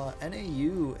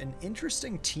 NAU, an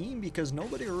interesting team because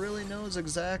nobody really knows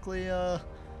exactly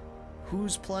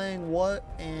who's playing what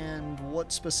and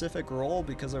what specific role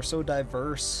because they're so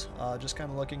diverse. Just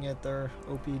kind of looking at their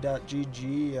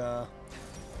op.gg,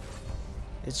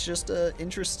 it's just an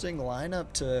interesting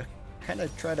lineup to kind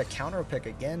of try to counterpick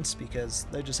against because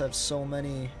they just have so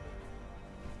many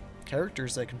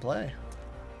characters they can play.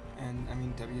 And I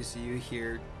mean, WCU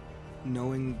here,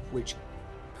 knowing which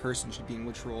person should be in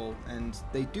which role, and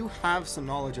they do have some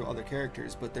knowledge of other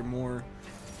characters, but they're more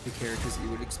the characters that you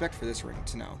would expect for this ring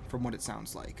to know, from what it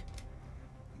sounds like.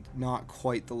 Not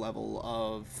quite the level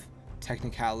of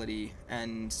technicality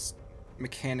and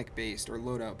mechanic-based or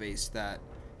loadout-based that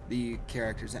the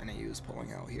characters that NAU is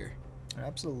pulling out here.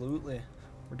 Absolutely.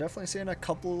 We're definitely seeing a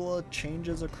couple of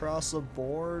changes across the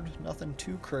board. Nothing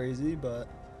too crazy, but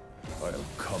I'll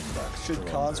come back should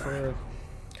cause for a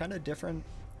kind of different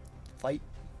fight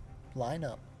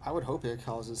lineup. I would hope it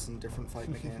causes some different fight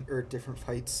or different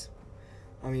fights.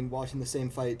 I mean, watching the same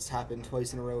fights happen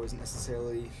twice in a row isn't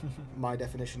necessarily my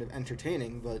definition of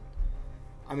entertaining, but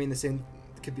I mean, the same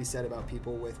could be said about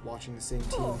people with watching the same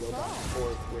team go back and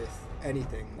forth with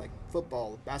anything, like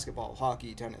football, basketball,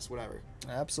 hockey, tennis, whatever.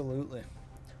 Absolutely.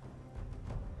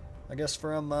 I guess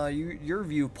from your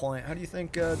viewpoint, how do you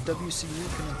think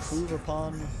WCU can improve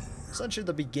upon essentially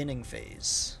the beginning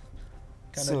phase?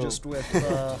 Kind of just with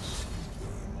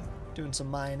doing some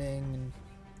mining and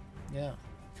yeah.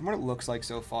 From what it looks like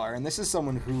so far, and this is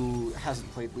someone who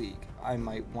hasn't played League, I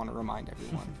might want to remind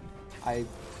everyone. I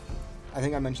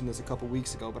think I mentioned this a couple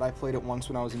weeks ago, but I played it once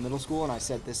when I was in middle school, and I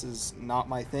said this is not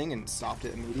my thing and stopped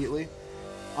it immediately.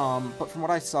 But from what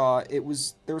I saw, there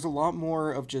was a lot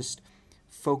more of just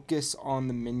focus on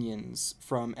the minions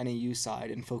from NAU side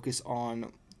and focus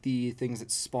on the things that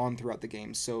spawn throughout the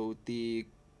game. So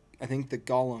I think the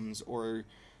golems or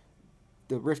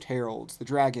the Rift Heralds, the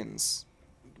dragons,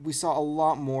 we saw a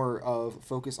lot more of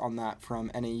focus on that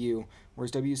from NAU, whereas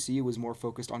WCU was more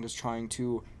focused on just trying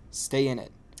to stay in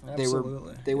it.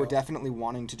 Absolutely. They were definitely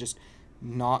wanting to just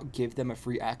not give them a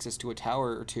free access to a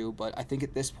tower or two, but I think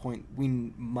at this point we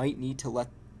might need to let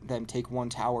them take one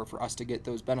tower for us to get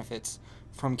those benefits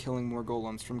from killing more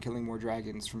golems, from killing more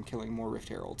dragons, from killing more Rift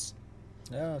Heralds.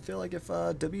 Yeah, I feel like if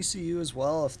WCU as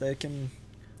well, if they can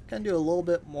kind of do a little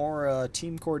bit more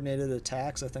team coordinated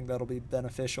attacks, I think that'll be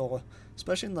beneficial,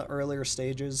 especially in the earlier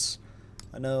stages.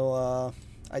 I know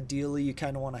ideally you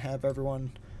kind of want to have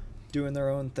everyone doing their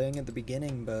own thing at the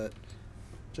beginning, but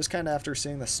just kind of after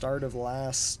seeing the start of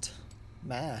last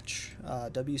match,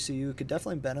 WCU could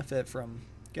definitely benefit from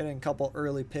getting a couple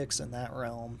early picks in that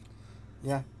realm.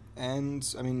 Yeah,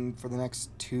 and I mean, for the next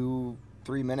 2-3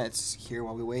 minutes here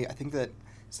while we wait, I think that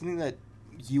something that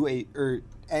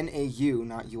NAU,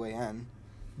 not UAN,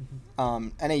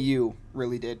 NAU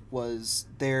really did was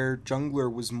their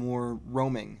jungler was more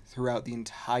roaming throughout the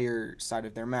entire side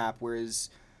of their map, whereas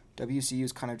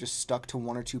WCU's kind of just stuck to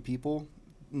one or two people.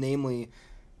 Namely,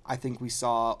 I think we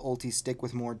saw Ulti stick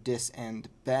with more Dis and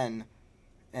Ben,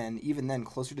 and even then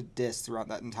closer to Dis throughout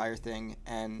that entire thing.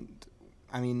 And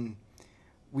I mean,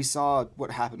 we saw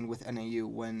what happened with NAU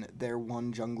when their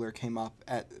one jungler came up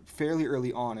at fairly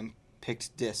early on and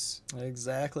picked Dis.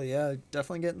 Exactly, yeah.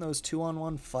 Definitely getting those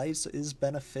 2-on-1 fights is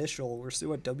beneficial. We'll see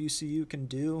what WCU can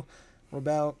do. We're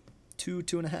about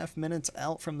 2.5 minutes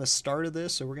out from the start of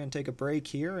this, so we're going to take a break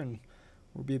here, and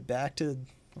we'll be back to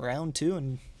round 2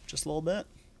 in just a little bit.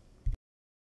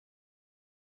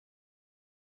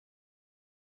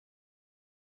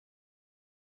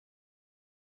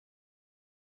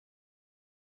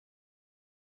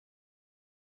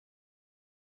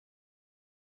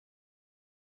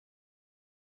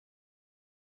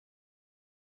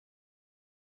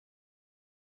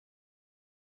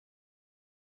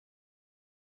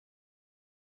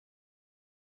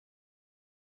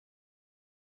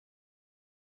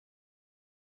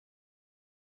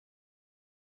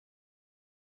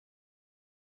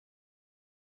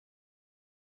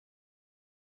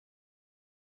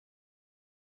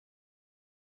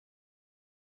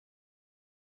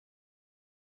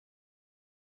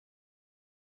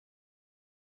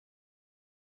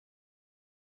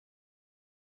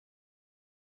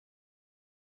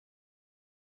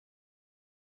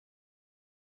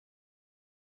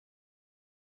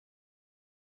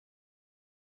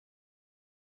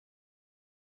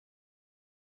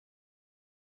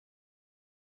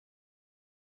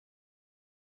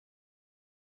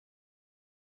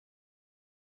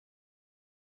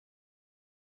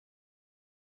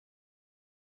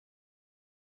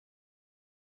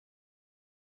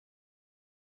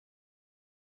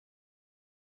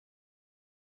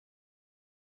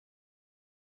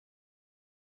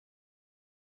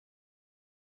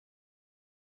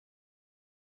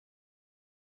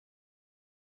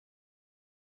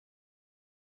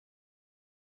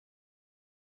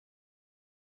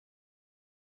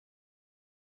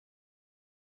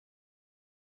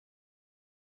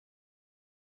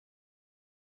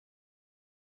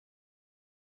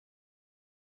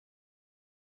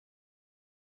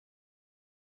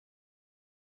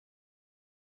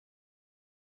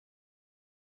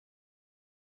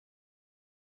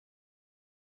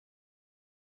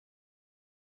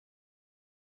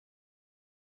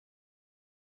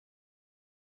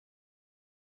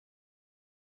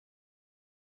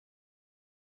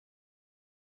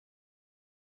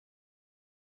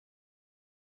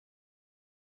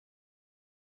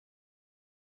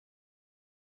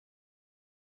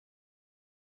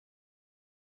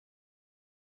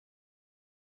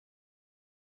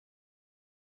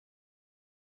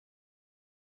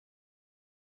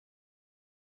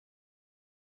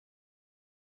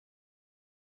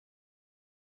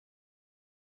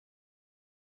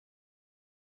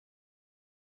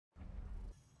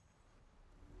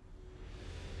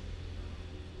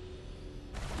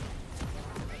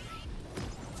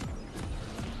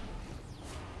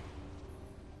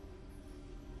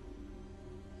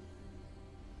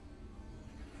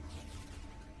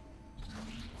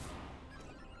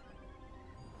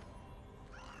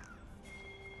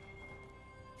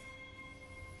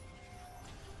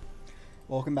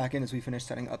 Welcome back in as we finish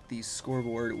setting up the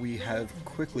scoreboard. We have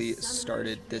quickly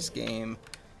started this game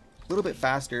a little bit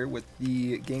faster with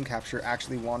the game capture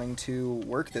actually wanting to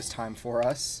work this time for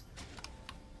us,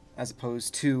 as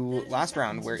opposed to last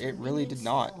round where it really did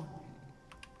not.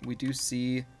 We do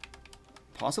see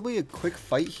possibly a quick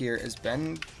fight here as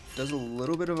Ben does a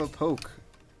little bit of a poke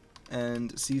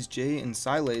and sees Jay and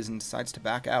Silays and decides to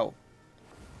back out.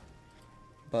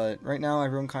 But right now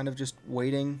everyone kind of just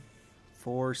waiting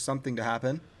for something to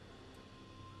happen.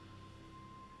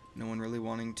 No one really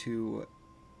wanting to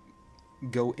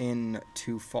go in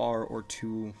too far or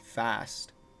too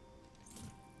fast.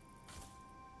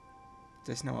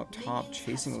 Dis now up top,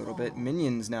 chasing a little bit.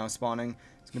 Minions now spawning.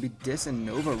 It's going to be Dis and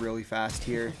Nova really fast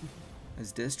here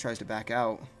as Dis tries to back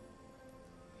out.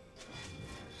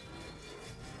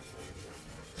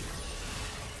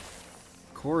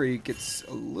 Corey gets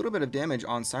a little bit of damage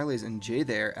on Silays and Jay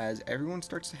there as everyone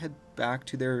starts to head back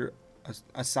to their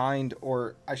assigned,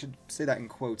 or I should say that in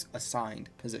quotes, assigned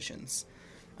positions.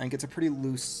 I think it's a pretty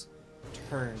loose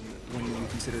term when you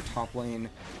consider top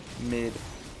lane, mid,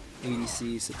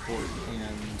 ADC, support,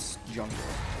 and jungle.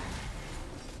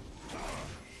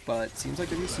 But seems like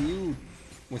WCU,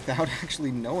 without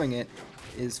actually knowing it,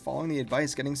 is following the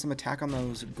advice, getting some attack on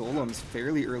those golems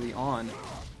fairly early on,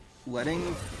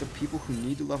 letting the people who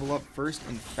need to level up first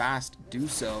and fast do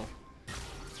so.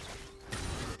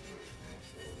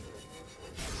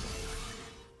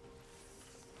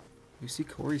 We see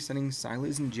Corey sending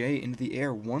Silas and Jay into the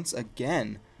air once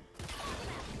again.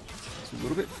 It's a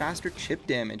little bit faster chip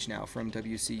damage now from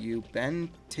WCU. Ben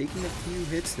taking a few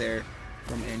hits there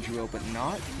from Andrew, but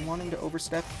not wanting to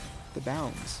overstep the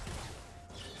bounds.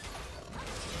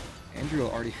 Andrew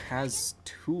already has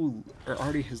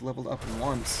already has leveled up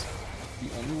once. The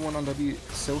only one on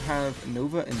so have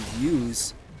Nova and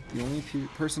Views. The only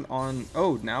person on,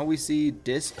 oh, now we see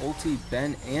Dis, Ulti,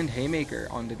 Ben, and Haymaker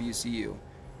on WCU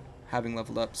having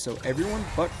leveled up. So everyone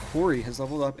but Corey has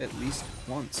leveled up at least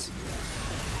once.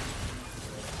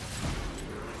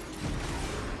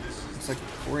 Looks like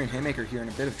Corey and Haymaker here in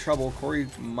a bit of trouble. Corey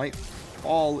might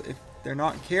fall if they're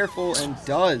not careful, and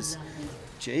does.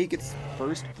 Jay gets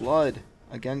first blood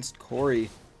against Corey.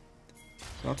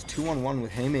 So now it's 2-on-1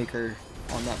 with Haymaker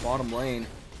on that bottom lane.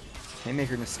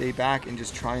 Haymaker gonna stay back and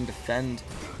just try and defend.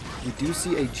 We do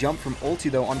see a jump from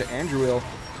Ulti though onto Andrewil,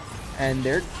 and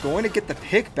they're going to get the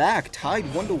pick back, tied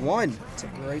 1-1. It's a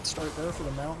great start there for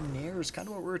the Mountaineers. Kind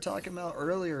of what we were talking about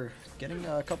earlier. Getting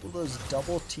a couple of those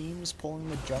double teams, pulling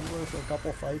the jungler for a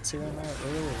couple fights here and there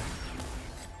early.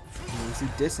 And we see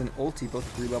Dis and Ulti both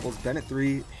at 3 levels, Ben at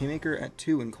 3, Haymaker at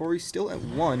 2, and Corey still at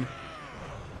 1.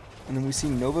 And then we see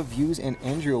Nova, Views, and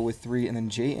Andrew with 3, and then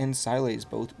Jay and Silays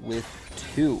both with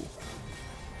 2.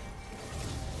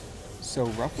 So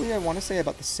roughly I want to say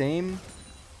about the same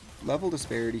level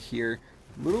disparity here.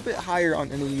 A little bit higher on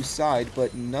NAU's side,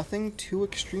 but nothing too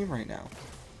extreme right now.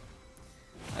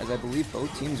 As I believe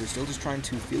both teams are still just trying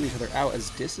to feel each other out,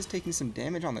 as Dis is taking some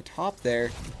damage on the top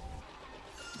there.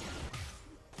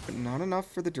 But not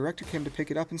enough for the Director Cam to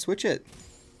pick it up and switch it.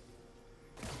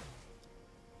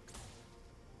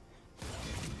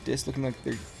 Dis looking like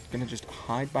they're going to just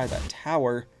hide by that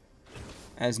tower,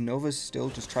 as Nova still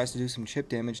just tries to do some chip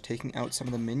damage, taking out some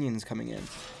of the minions coming in.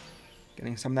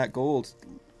 Getting some of that gold.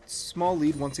 Small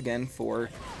lead once again for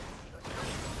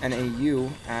NAU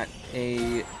at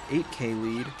a 8k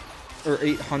lead, or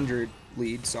 800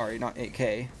 lead, sorry, not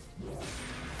 8k.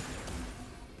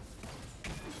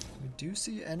 We do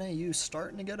see NAU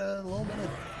starting to get a little bit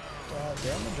of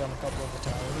damage on a couple of the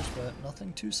towers, but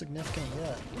nothing too significant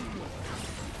yet.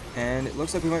 And it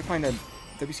looks like we might find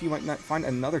WCU might not find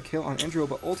another kill on Andrew,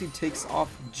 but Ulti takes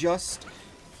off just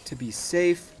to be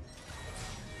safe.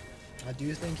 I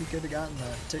do think he could have gotten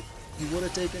that. He would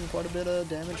have taken quite a bit of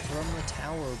damage from the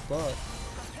tower, but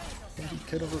I think he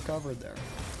could have recovered there.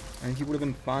 I think he would have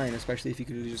been fine, especially if he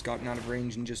could have just gotten out of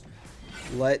range and just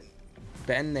let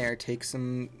Ben there take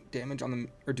some damage on them,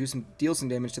 or deal some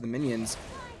damage to the minions.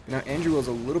 But now Andrew is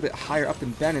a little bit higher up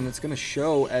than Ben, and it's going to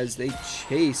show as they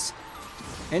chase.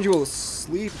 Andrew will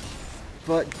sleep,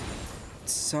 but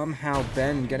somehow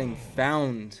Ben getting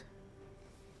found.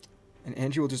 And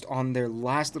Andrew will just on their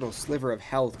last little sliver of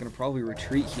health, going to probably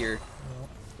retreat here.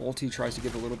 Ulti tries to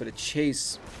give a little bit of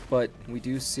chase, but we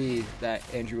do see that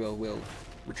Andrew will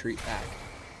retreat back.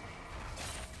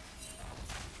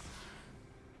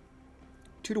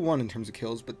 2-1 in terms of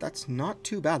kills, but that's not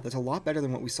too bad. That's a lot better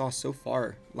than what we saw so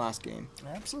far last game.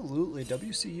 Absolutely.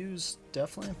 WCU's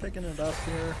definitely picking it up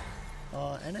here.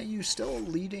 NAU still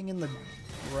leading in the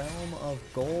realm of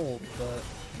gold, but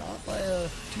not by a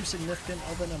too significant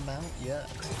of an amount yet.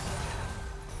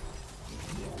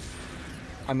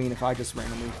 I mean, if I just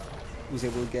randomly was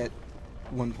able to get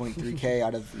 1.3k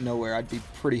out of nowhere, I'd be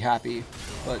pretty happy.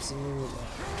 But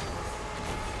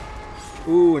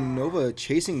ooh, and Nova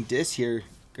chasing Dis here,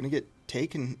 gonna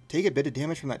take a bit of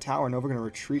damage from that tower. Nova gonna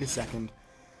retreat a second.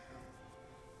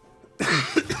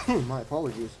 My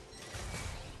apologies.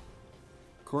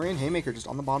 Korean Haymaker just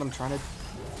on the bottom trying to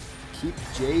keep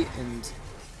Jay and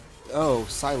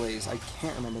Silays, I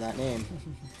can't remember that name,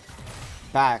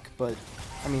 back, but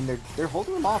I mean they're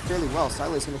holding them off fairly well.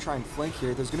 Silay's gonna try and flank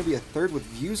here. There's gonna be a third with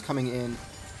views coming in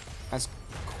as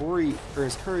Corey,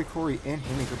 and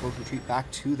Haymaker both retreat back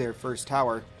to their first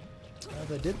tower.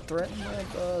 They did threaten that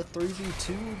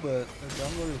 3v2, but their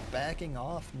jungler is backing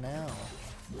off now.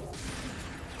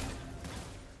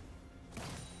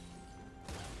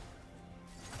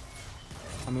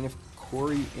 I mean, if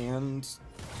Corey and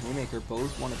Haymaker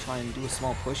both want to try and do a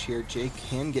small push here, Jay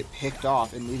can get picked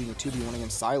off and leaving a 2v1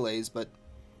 against Silays, but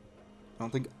I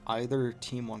don't think either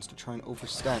team wants to try and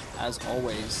overstep, as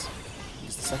always.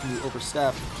 Because the second you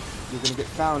overstep, you're going to get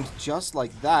found just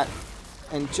like that.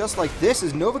 And just like this,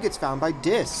 as Nova gets found by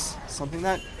Dis. Something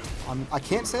that, I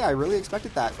can't say I really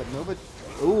expected that, but Nova,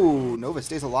 ooh, Nova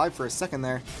stays alive for a second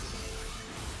there.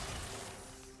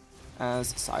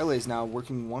 As Silays now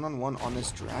working one-on-one on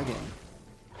this dragon.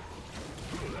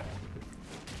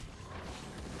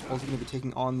 Also going to be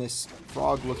taking on this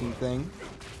frog-looking thing.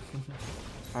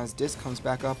 As Dis comes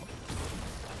back up.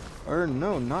 Or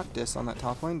no, not Dis on that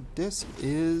top lane. Dis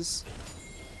is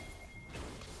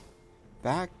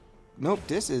back. Nope,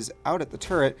 Dis is out at the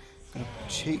turret. Gonna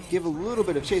give a little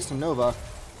bit of chase to Nova.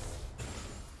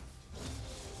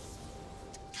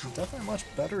 Definitely a much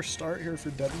better start here for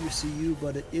WCU,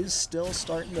 but it is still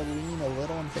starting to lean a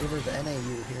little in favor of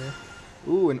NAU here.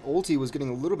 Ooh, and Ulti was getting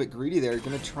a little bit greedy there.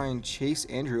 Gonna try and chase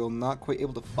Andrew, not quite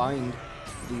able to find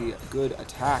the good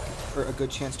attack, or a good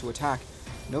chance to attack.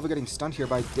 Nova getting stunned here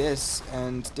by Dis,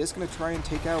 and Dis gonna try and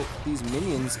take out these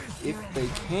minions if they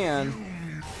can.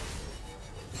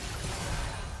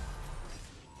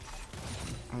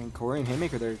 I mean, Corey and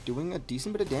Haymaker, they're doing a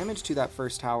decent bit of damage to that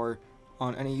first tower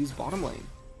on NAU's bottom lane.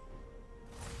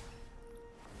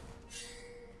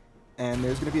 And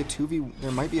there's going to be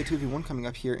there might be a 2v1 coming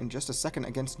up here in just a second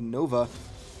against Nova.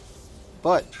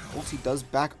 But Ulti does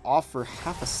back off for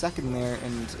half a second there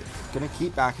and going to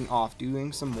keep backing off,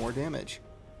 doing some more damage.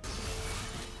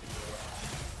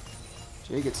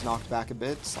 Jay gets knocked back a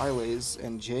bit. Silays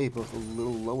and Jay both a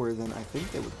little lower than I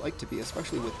think they would like to be,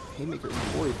 especially with Haymaker and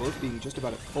Corey both being just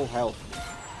about at full health.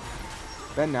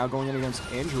 Ben now going in against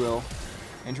Andrew.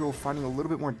 Andrew finding a little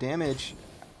bit more damage,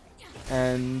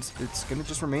 and it's going to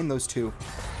just remain those two.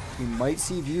 We might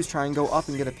see Views try and go up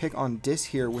and get a pick on Dis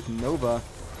here with Nova.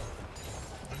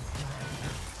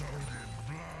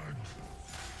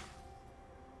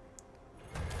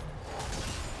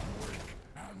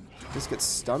 Dis gets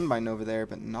stunned by Nova there,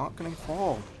 but not going to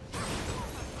fall.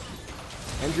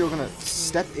 Andrew going to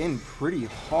step in pretty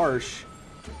harsh.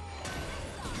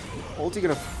 Ulti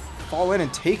going to fall in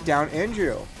and take down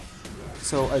Andrew.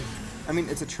 So, I mean,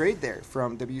 it's a trade there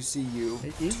from WCU.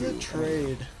 It is a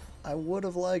trade. I would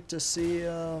have liked to see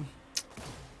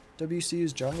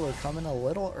WCU's jungler come in a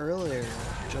little earlier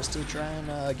just to try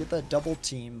and get that double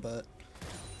team, but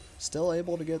still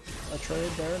able to get a trade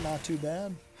there, not too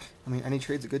bad. I mean, any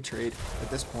trade's a good trade at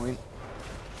this point.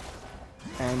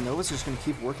 And Nova's just going to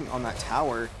keep working on that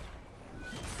tower.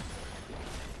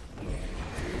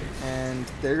 And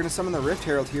they're going to summon the Rift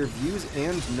Herald here. Views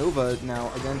and Nova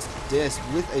now against Dis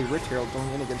with a Rift Herald going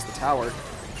in against the tower.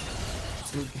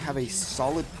 So we have a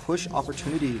solid push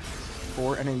opportunity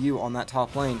for NAU on that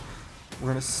top lane. We're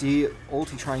going to see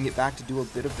Ulti try and get back to do a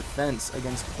bit of defense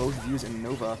against both Views and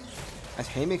Nova. As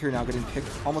Haymaker now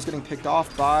almost getting picked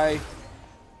off by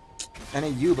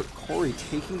NAU, but Corey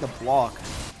taking the block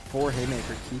for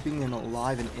Haymaker, keeping him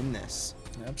alive and in this.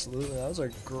 Absolutely, that was a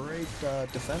great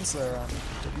defense there on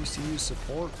WCU's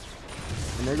support.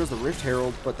 And there goes the Rift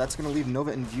Herald, but that's going to leave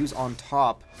Nova and Views on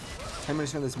top. 10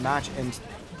 minutes into this match, and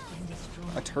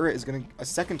a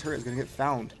second turret is going to get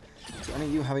found. So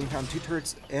NAU having found 2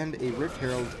 turrets and a Rift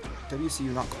Herald,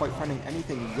 WCU not quite finding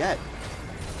anything yet.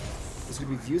 It's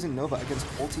going to be Views and Nova against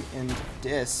Ulti and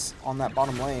Dis on that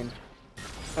bottom lane.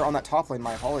 Or on that top lane,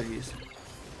 my apologies.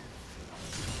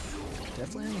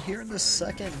 Definitely here in the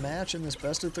second match in this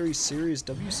best-of-3 series,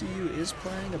 WCU is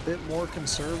playing a bit more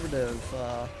conservative.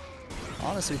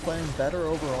 Honestly, playing better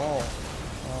overall.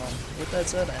 With that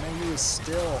said, NAU is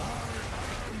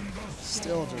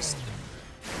still just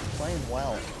playing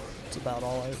well. That's about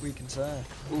all we can say.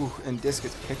 Ooh, and Dis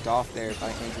gets picked off there by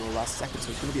Angelo last second,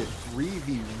 so it's going to be a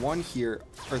 3v1 here,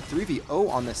 or 3v0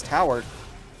 on this tower.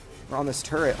 or on this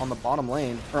turret on the bottom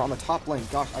lane, or on the top lane.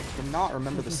 Gosh, I cannot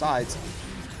remember the sides.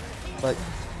 But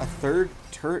a third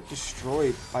turret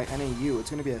destroyed by NAU. It's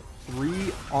going to be a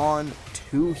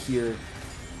 3-on-2 here.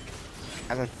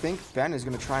 As I think Ben is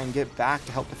going to try and get back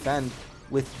to help defend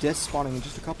with Dis spawning in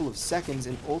just a couple of seconds.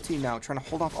 And Ulti now trying to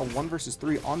hold off a 1 versus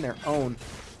 3 on their own.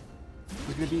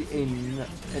 There's going to be an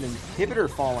inhibitor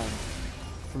falling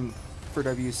for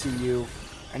WCU.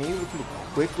 And able to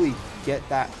quickly get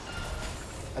that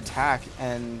attack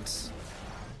and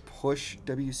push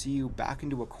WCU back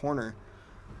into a corner.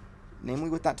 Namely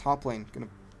with that top lane. Going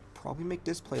to probably make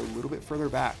this play a little bit further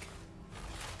back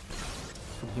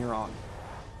from here on.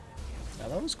 Yeah,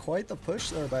 that was quite the push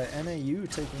there by NAU,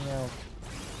 taking out,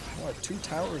 what, 2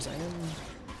 towers and...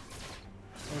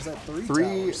 Or was that 3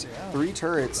 towers? Yeah. 3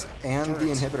 turrets and the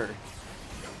inhibitor.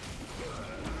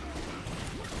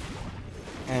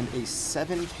 And a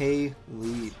 7k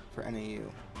lead for NAU.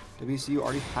 WCU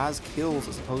already has kills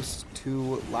as opposed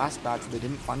to last batch where they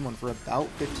didn't find one for about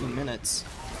 15 minutes.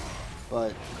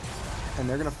 And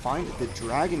they're going to find the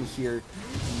dragon here.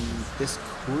 This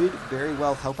could very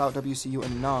well help out WCU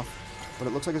enough, but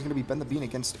it looks like it's going to be Ben the Bean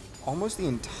against almost the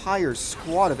entire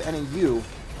squad of NAU.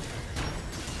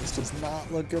 This does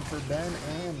not look good for Ben,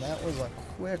 and that was a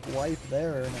quick wipe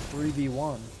there in a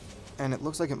 3v1. And it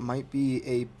looks like it might be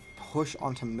a push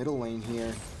onto middle lane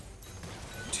here.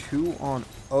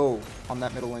 2-on-0 on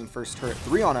that middle lane first turret.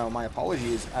 3-on-0, my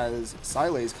apologies, as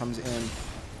Silays comes in.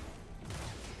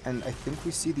 And I think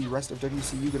we see the rest of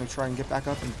WCU going to try and get back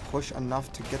up and push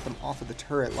enough to get them off of the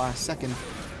turret last second.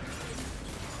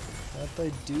 That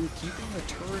they do, keeping the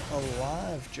turret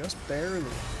alive just barely.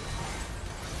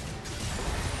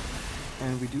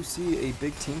 And we do see a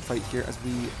big team fight here as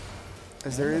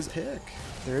there is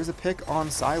a pick on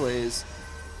Silays.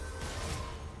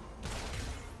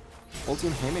 Ulti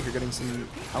and Haymaker getting some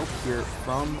help here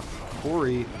from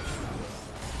Corey.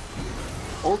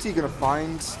 Ulti gonna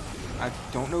find, I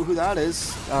don't know who that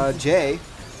is, Jay.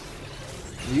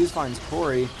 Views finds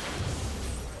Corey.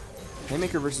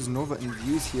 Haymaker versus Nova and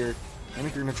Views here.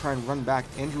 Haymaker gonna try and run back.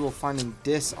 Andrew will finding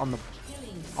Dis on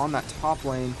that top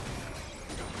lane.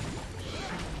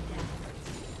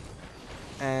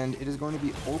 And it is going to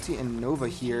be Ulti and Nova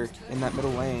here in that middle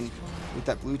lane with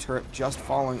that blue turret just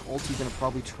falling. Ulti gonna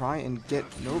probably try and get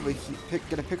Nova,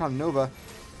 get a pick on Nova.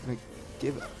 Gonna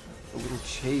give a little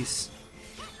chase.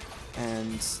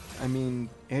 And I mean,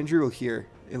 Andrew here,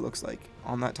 it looks like,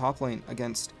 on that top lane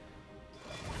against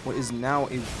what is now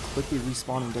a quickly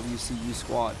respawning WCU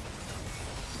squad.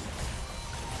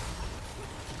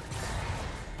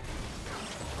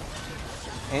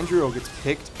 Andrew gets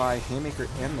picked by Haymaker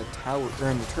and the tower, or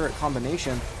in the turret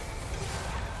combination.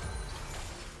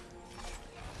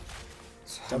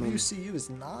 WCU is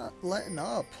not letting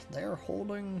up. They're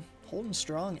holding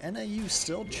strong. NAU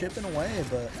still chipping away,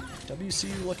 but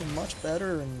WCU looking much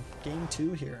better in game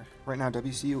 2 here. Right now,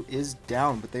 WCU is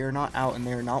down, but they are not out, and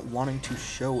they are not wanting to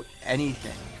show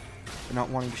anything. They're not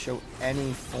wanting to show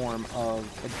any form of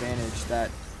advantage that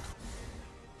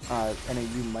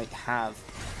NAU might have,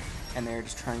 and they're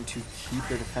just trying to keep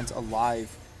their defense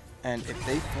alive. And if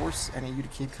they force NAU to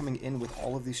keep coming in with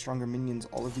all of these stronger minions,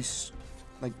 all of these,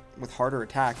 like, with harder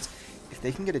attacks, if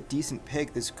they can get a decent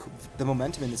pick, the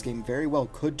momentum in this game very well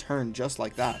could turn just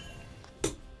like that.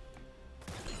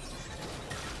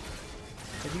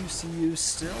 WCU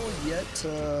still yet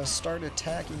to start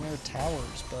attacking their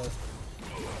towers, but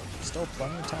still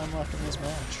plenty of time left in this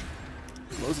match.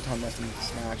 Loads of time left in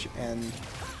this match, and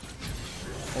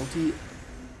Ulti,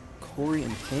 Corey,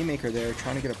 and Haymaker there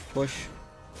trying to get a push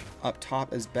up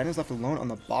top as Ben is left alone on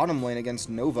the bottom lane against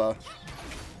Nova.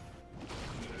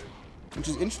 Which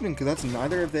is interesting because that's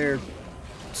neither of their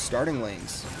starting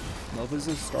lanes. Nova's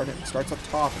starts up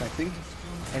top, and I think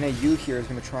NAU here is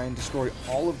going to try and destroy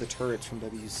all of the turrets from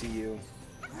WCU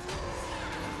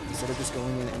instead of just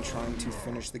going in and trying to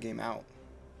finish the game out.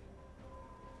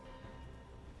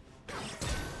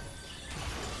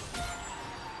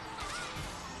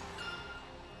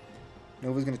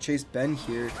 Nova's going to chase Ben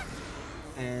here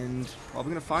and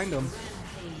probably going to find him.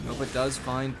 Nova does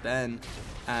find Ben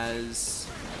as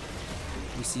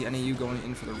we see NAU going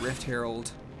in for the Rift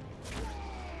Herald.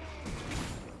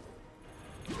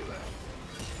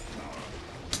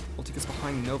 Ulti gets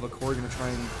behind Nova. Corey going to try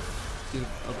and give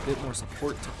a bit more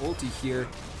support to Ulti here.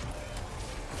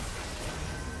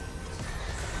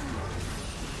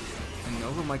 And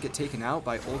Nova might get taken out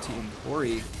by Ulti and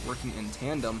Corey working in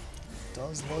tandem.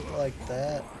 Does look like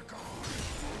that.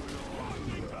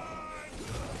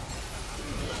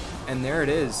 And there it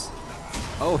is.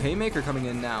 Oh, Haymaker coming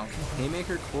in now.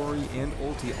 Haymaker, Corey, and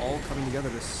Ulti all coming together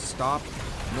to stop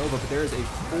Nova, but there is a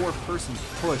 4-person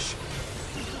push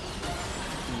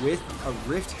with a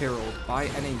Rift Herald by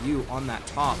NAU on that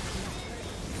top,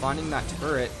 finding that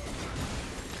turret.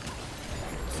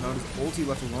 So now it is Ulti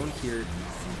left alone here,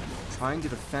 trying to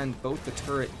defend both the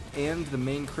turret and the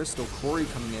main crystal. Corey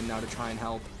coming in now to try and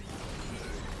help.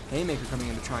 Haymaker coming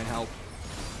in to try and help.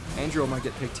 Andrew might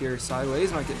get picked here.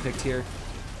 Silays might get picked here.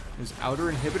 There's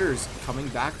outer inhibitors coming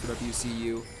back for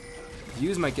WCU.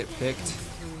 Views might get picked.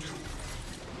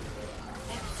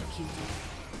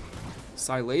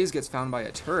 Silays gets found by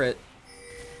a turret.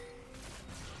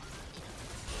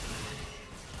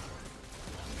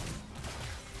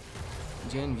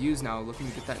 Jane Views now looking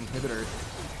to get that inhibitor.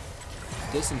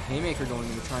 Dis and Haymaker going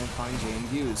in to try and find Jane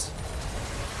Views.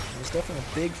 There's definitely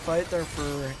a big fight there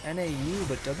for NAU,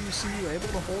 but WCU able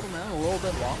to hold them out a little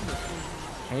bit longer.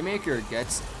 Haymaker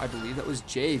gets, I believe that was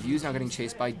Jay. Views now getting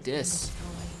chased by Dis.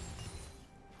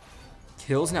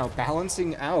 Kills now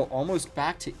balancing out, almost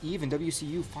back to even.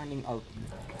 WCU finding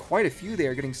quite a few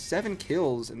there, getting 7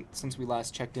 kills since we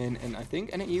last checked in, and I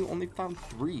think NAU only found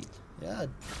 3. Yeah,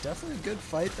 definitely a good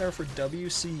fight there for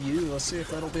WCU. Let's see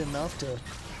if that'll be enough to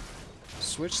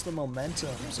switch the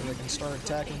momentum so they can start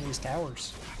attacking these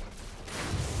towers.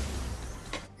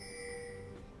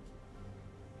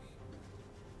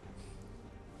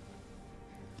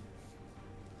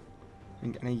 I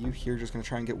think NAU here just going to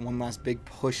try and get one last big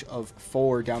push of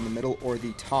 4 down the middle or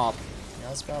the top. Yeah,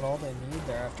 that's about all they need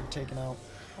there after taking out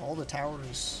all the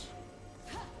towers.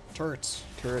 Turrets.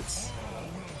 Turrets.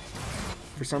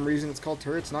 For some reason it's called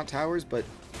turrets, not towers, but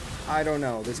I don't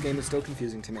know. This game is still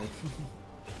confusing to me.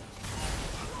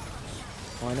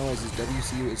 All I know is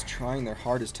WCU is trying their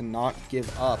hardest to not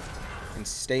give up and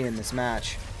stay in this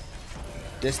match.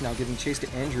 Dis now giving chase to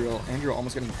Andrew. Andrew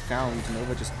almost getting found.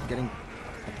 Nova just getting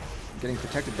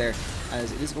protected there,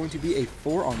 as it is going to be a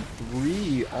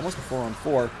 4-on-3, almost a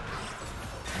 4-on-4.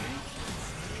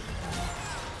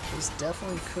 This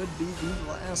definitely could be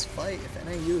the last fight if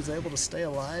NAU is able to stay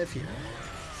alive here.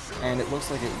 And it looks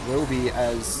like it will be,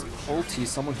 as Ulti,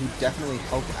 someone who definitely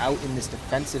helped out in this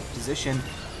defensive position,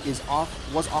 was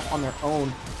off on their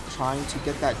own, trying to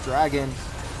get that dragon.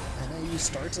 NAU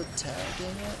starts attacking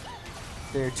it.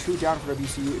 They're 2 down for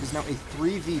WCU. It is now a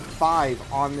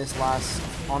 3v5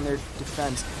 on their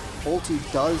defense.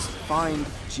 Ulti does find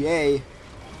Jay,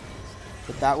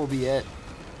 but that will be it.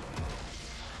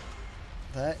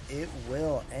 That it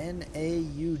will.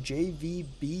 NAU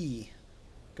JVB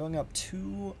going up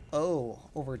 2-0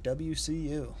 over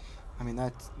WCU. I mean,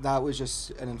 that was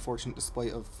just an unfortunate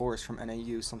display of force from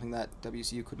NAU, something that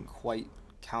WCU couldn't quite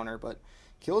counter. But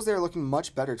kills there looking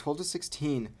much better,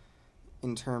 12-16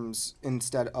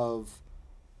 instead of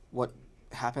what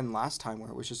happened last time, where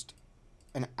it was just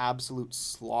an absolute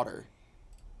slaughter.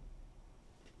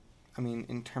 I mean,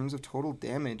 in terms of total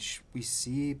damage, we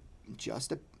see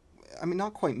just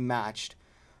not quite matched,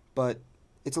 but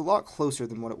it's a lot closer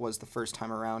than what it was the first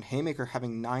time around. Haymaker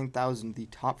having 9,000, the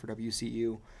top for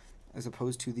WCU, as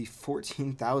opposed to the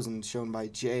 14,000 shown by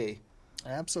Jay.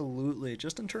 Absolutely.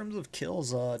 Just in terms of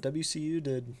kills, WCU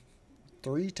did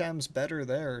 3 times better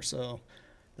there, so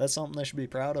that's something they should be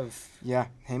proud of. Yeah,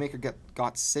 Haymaker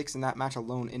got 6 in that match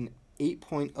alone in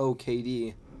 8.0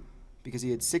 KD, because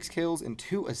he had 6 kills and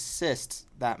 2 assists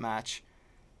that match,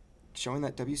 showing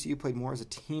that WCU played more as a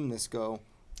team this go.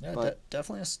 Yeah, but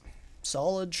definitely a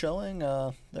solid showing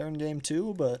there in game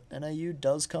 2, but NAU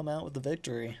does come out with the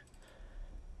victory.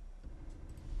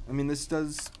 I mean, this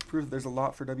does prove there's a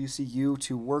lot for WCU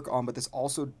to work on, but this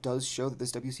also does show that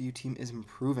this WCU team is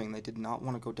improving. They did not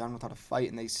want to go down without a fight,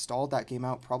 and they stalled that game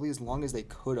out probably as long as they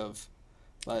could have.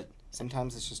 But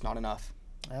sometimes it's just not enough.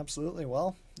 Absolutely.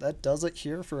 Well, that does it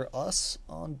here for us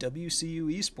on WCU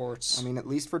Esports. I mean, at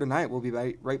least for tonight. We'll be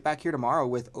right back here tomorrow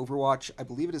with Overwatch. I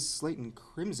believe it is Slate and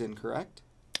Crimson, correct?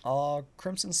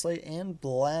 Crimson, Slate, and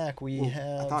Black.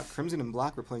 I thought Crimson and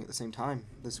Black were playing at the same time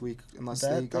this week, unless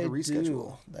they got a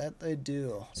reschedule. That they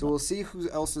do. So we'll see who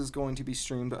else is going to be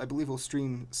streamed. I believe we'll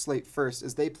stream Slate first,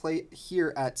 as they play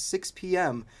here at 6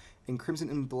 p.m. and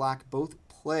Crimson and Black both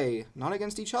play, not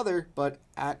against each other, but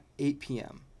at 8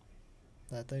 p.m.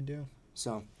 That they do.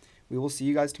 So we will see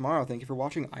you guys tomorrow. Thank you for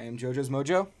watching. I am JoJo's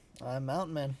Mojo. I'm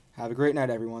Mountain Man. Have a great night,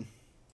 everyone.